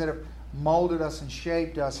things that have molded us and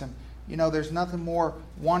shaped us. And there's nothing more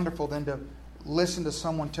wonderful than to listen to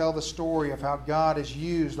someone tell the story of how God has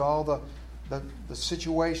used all the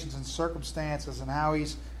situations and circumstances and how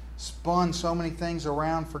He's spun so many things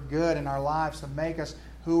around for good in our lives to make us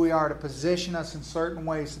who we are, to position us in certain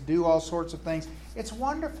ways, to do all sorts of things. It's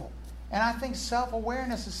wonderful. And I think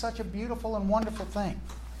self-awareness is such a beautiful and wonderful thing.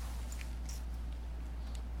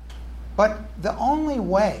 But the only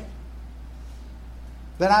way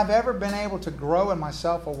that I've ever been able to grow in my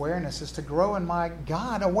self-awareness is to grow in my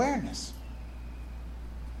God awareness.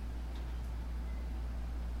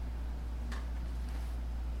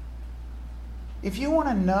 If you want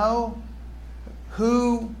to know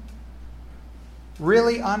who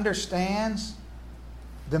really understands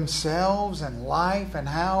themselves and life and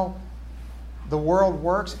how the world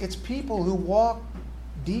works, it's people who walk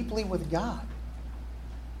deeply with God.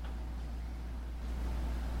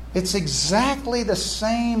 It's exactly the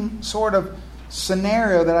same sort of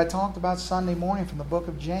scenario that I talked about Sunday morning from the book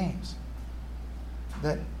of James.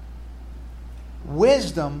 That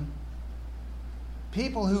wisdom,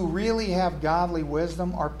 people who really have godly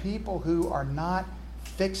wisdom, are people who are not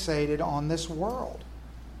fixated on this world.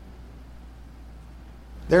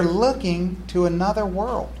 They're looking to another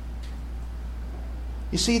world.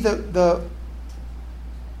 You see, the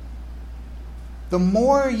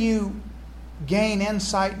more you gain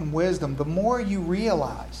insight and wisdom, the more you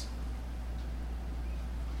realize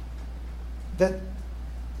that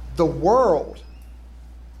the world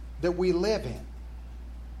that we live in,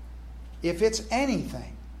 if it's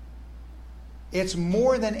anything, it's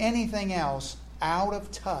more than anything else out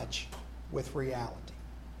of touch with reality.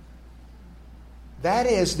 That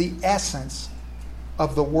is the essence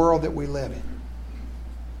of the world that we live in.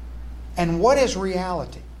 And what is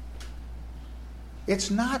reality?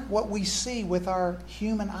 It's not what we see with our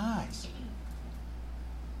human eyes.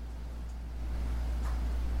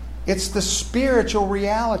 It's the spiritual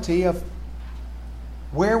reality of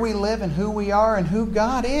where we live and who we are and who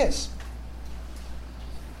God is.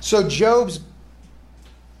 So Job's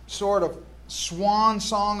sort of swan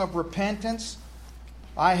song of repentance: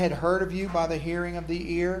 I had heard of you by the hearing of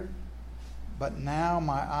the ear, but now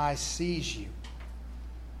my eye sees you.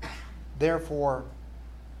 Therefore,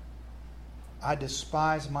 I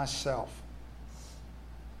despise myself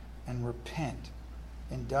and repent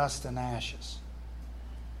in dust and ashes.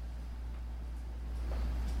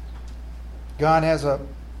 God has a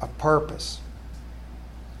purpose,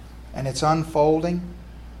 and it's unfolding,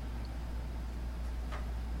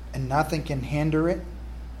 and nothing can hinder it.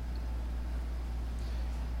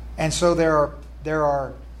 And so there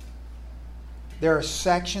are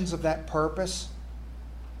sections of that purpose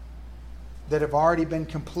that have already been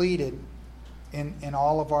completed in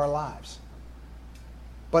all of our lives.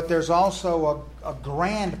 But there's also a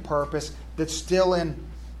grand purpose that's still in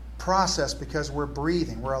process because we're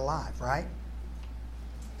breathing, we're alive, right?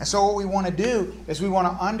 And so what we want to do is we want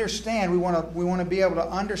to understand, we want to be able to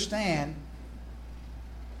understand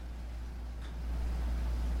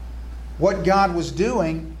what God was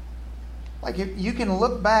doing. Like, if you can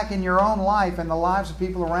look back in your own life and the lives of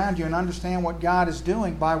people around you and understand what God is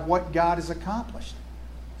doing by what God has accomplished.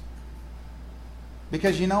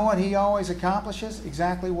 Because you know what He always accomplishes?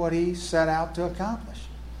 Exactly what He set out to accomplish.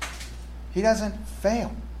 He doesn't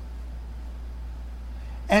fail.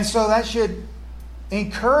 And so that should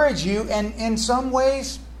encourage you and in some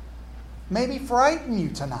ways maybe frighten you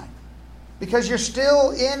tonight. Because you're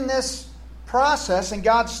still in this process and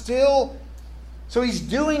God's still... So He's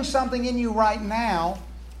doing something in you right now.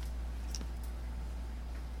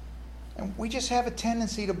 And we just have a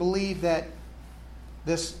tendency to believe that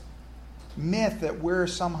this myth that we're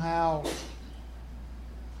somehow...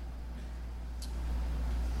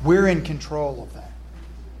 we're in control of that.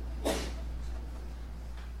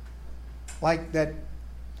 Like that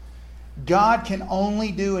God can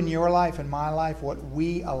only do in your life and my life what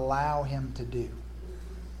we allow Him to do.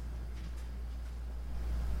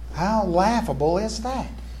 How laughable is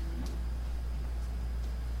that?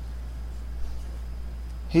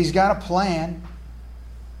 He's got a plan,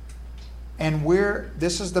 and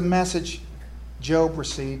this is the message Job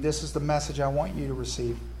received. This is the message I want you to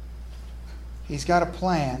receive. He's got a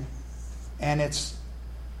plan, and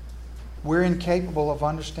we're incapable of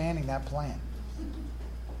understanding that plan.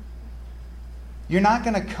 You're not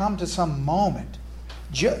going to come to some moment.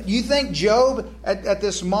 You think Job, at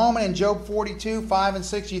this moment in Job 42, 5 and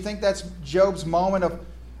 6, you think that's Job's moment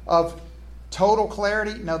of total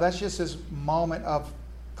clarity? No, that's just his moment of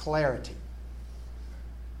clarity.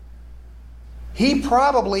 He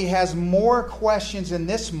probably has more questions in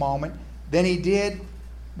this moment than he did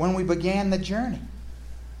when we began the journey.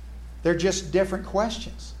 They're just different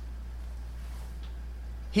questions.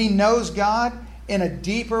 He knows God in a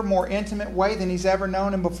deeper, more intimate way than he's ever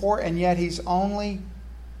known Him before, and yet he's only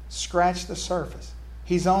scratched the surface.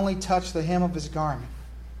 He's only touched the hem of his garment.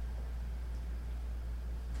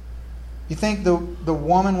 You think the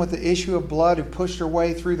woman with the issue of blood who pushed her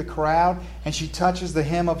way through the crowd and she touches the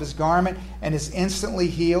hem of his garment and is instantly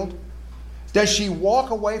healed? Does she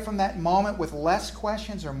walk away from that moment with less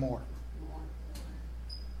questions or more?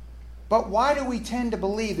 But why do we tend to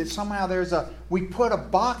believe that somehow we put a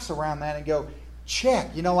box around that and go,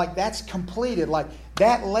 check, like that's completed. Like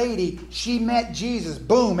that lady, she met Jesus.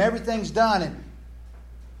 Boom, everything's done. And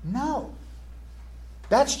no.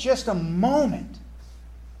 That's just a moment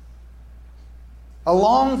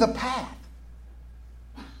along the path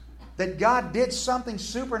that God did something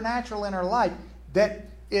supernatural in her life that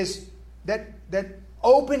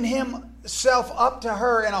opened himself up to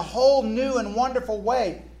her in a whole new and wonderful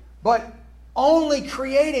way, but only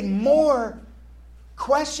created more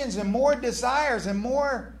questions and more desires and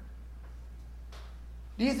more.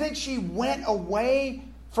 Do you think she went away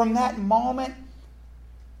from that moment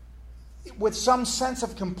with some sense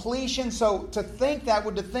of completion? So to think that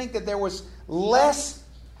would to think that there was less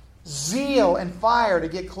zeal and fire to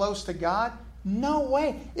get close to God? No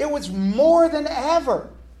way. It was more than ever.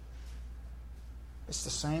 It's the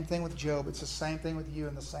same thing with Job. It's the same thing with you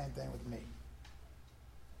and the same thing with me.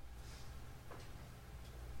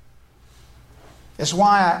 It's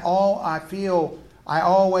why I feel like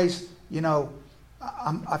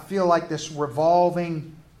this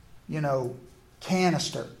revolving,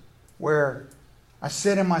 canister where I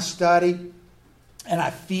sit in my study and I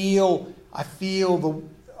feel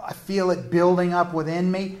it building up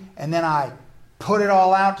within me, and then I put it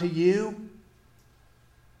all out to you,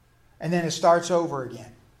 and then it starts over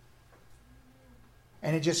again.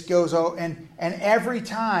 And it just goes over, and every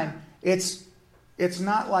time it's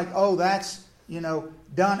not like, oh, that's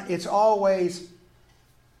done. It's always,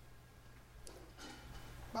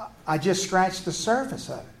 I just scratched the surface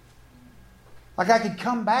of it. Like I could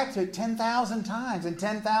come back to it 10,000 times, and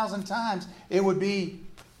 10,000 times it would be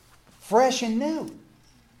fresh and new.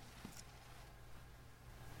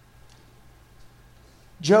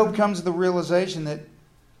 Job comes to the realization that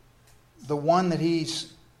the one that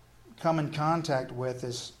he's come in contact with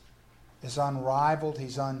is unrivaled.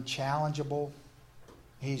 He's unchallengeable.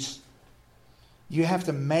 You have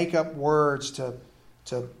to make up words to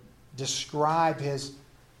describe his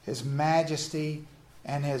majesty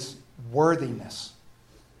and his worthiness.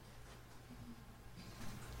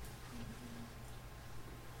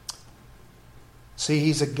 See,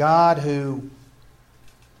 he's a God who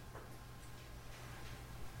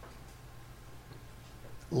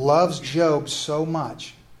loves Job so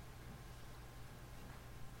much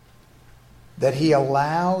that he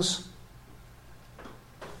allows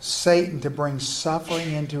Satan to bring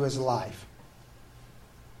suffering into his life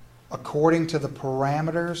according to the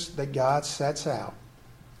parameters that God sets out,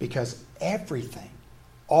 because everything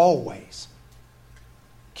always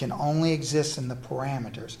can only exist in the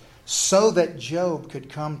parameters, so that Job could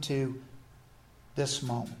come to this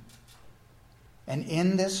moment. And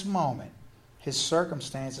in this moment, his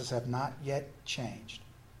circumstances have not yet changed.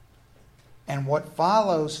 And what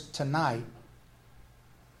follows tonight,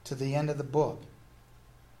 to the end of the book,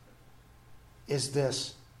 is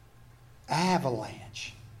this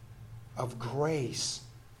avalanche of grace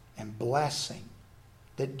and blessing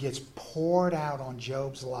that gets poured out on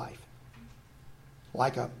Job's life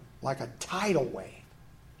like a tidal wave.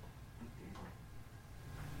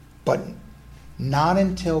 But not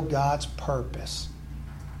until God's purpose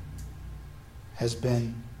has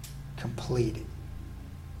been completed.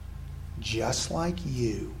 Just like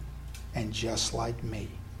you and just like me.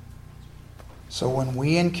 So when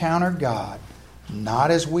we encounter God,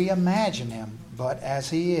 not as we imagine Him, but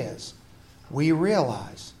as He is, we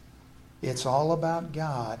realize it's all about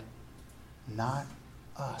God, not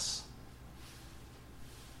us.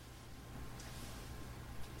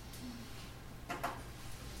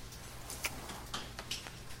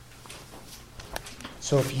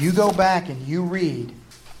 So if you go back and you read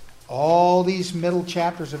all these middle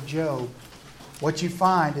chapters of Job, what you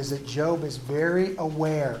find is that Job is very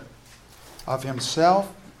aware of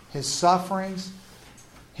himself, his sufferings,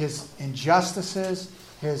 his injustices,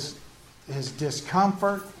 his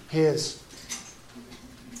discomfort,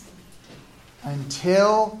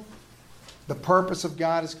 until the purpose of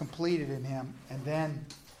God is completed in him. And then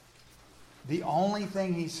the only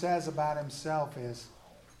thing he says about himself is,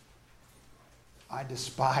 I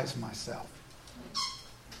despise myself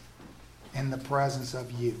in the presence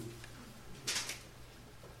of you.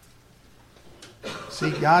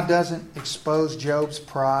 See, God doesn't expose Job's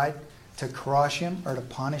pride to crush him or to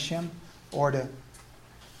punish him or to...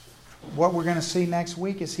 What we're going to see next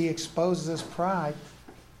week is He exposes his pride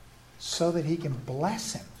so that He can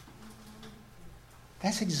bless him.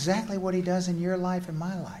 That's exactly what He does in your life and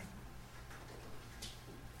my life.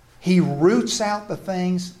 He roots out the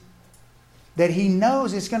things that he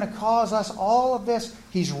knows is going to cause us all of this.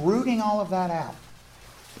 He's rooting all of that out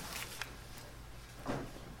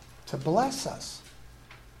to bless us.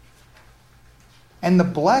 And the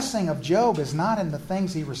blessing of Job is not in the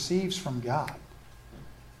things he receives from God.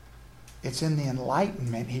 It's in the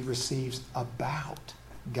enlightenment he receives about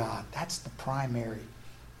God. That's the primary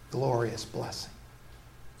glorious blessing.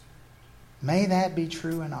 May that be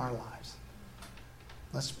true in our lives.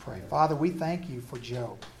 Let's pray. Father, we thank you for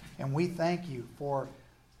Job. And we thank you for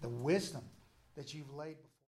the wisdom that you've laid before us.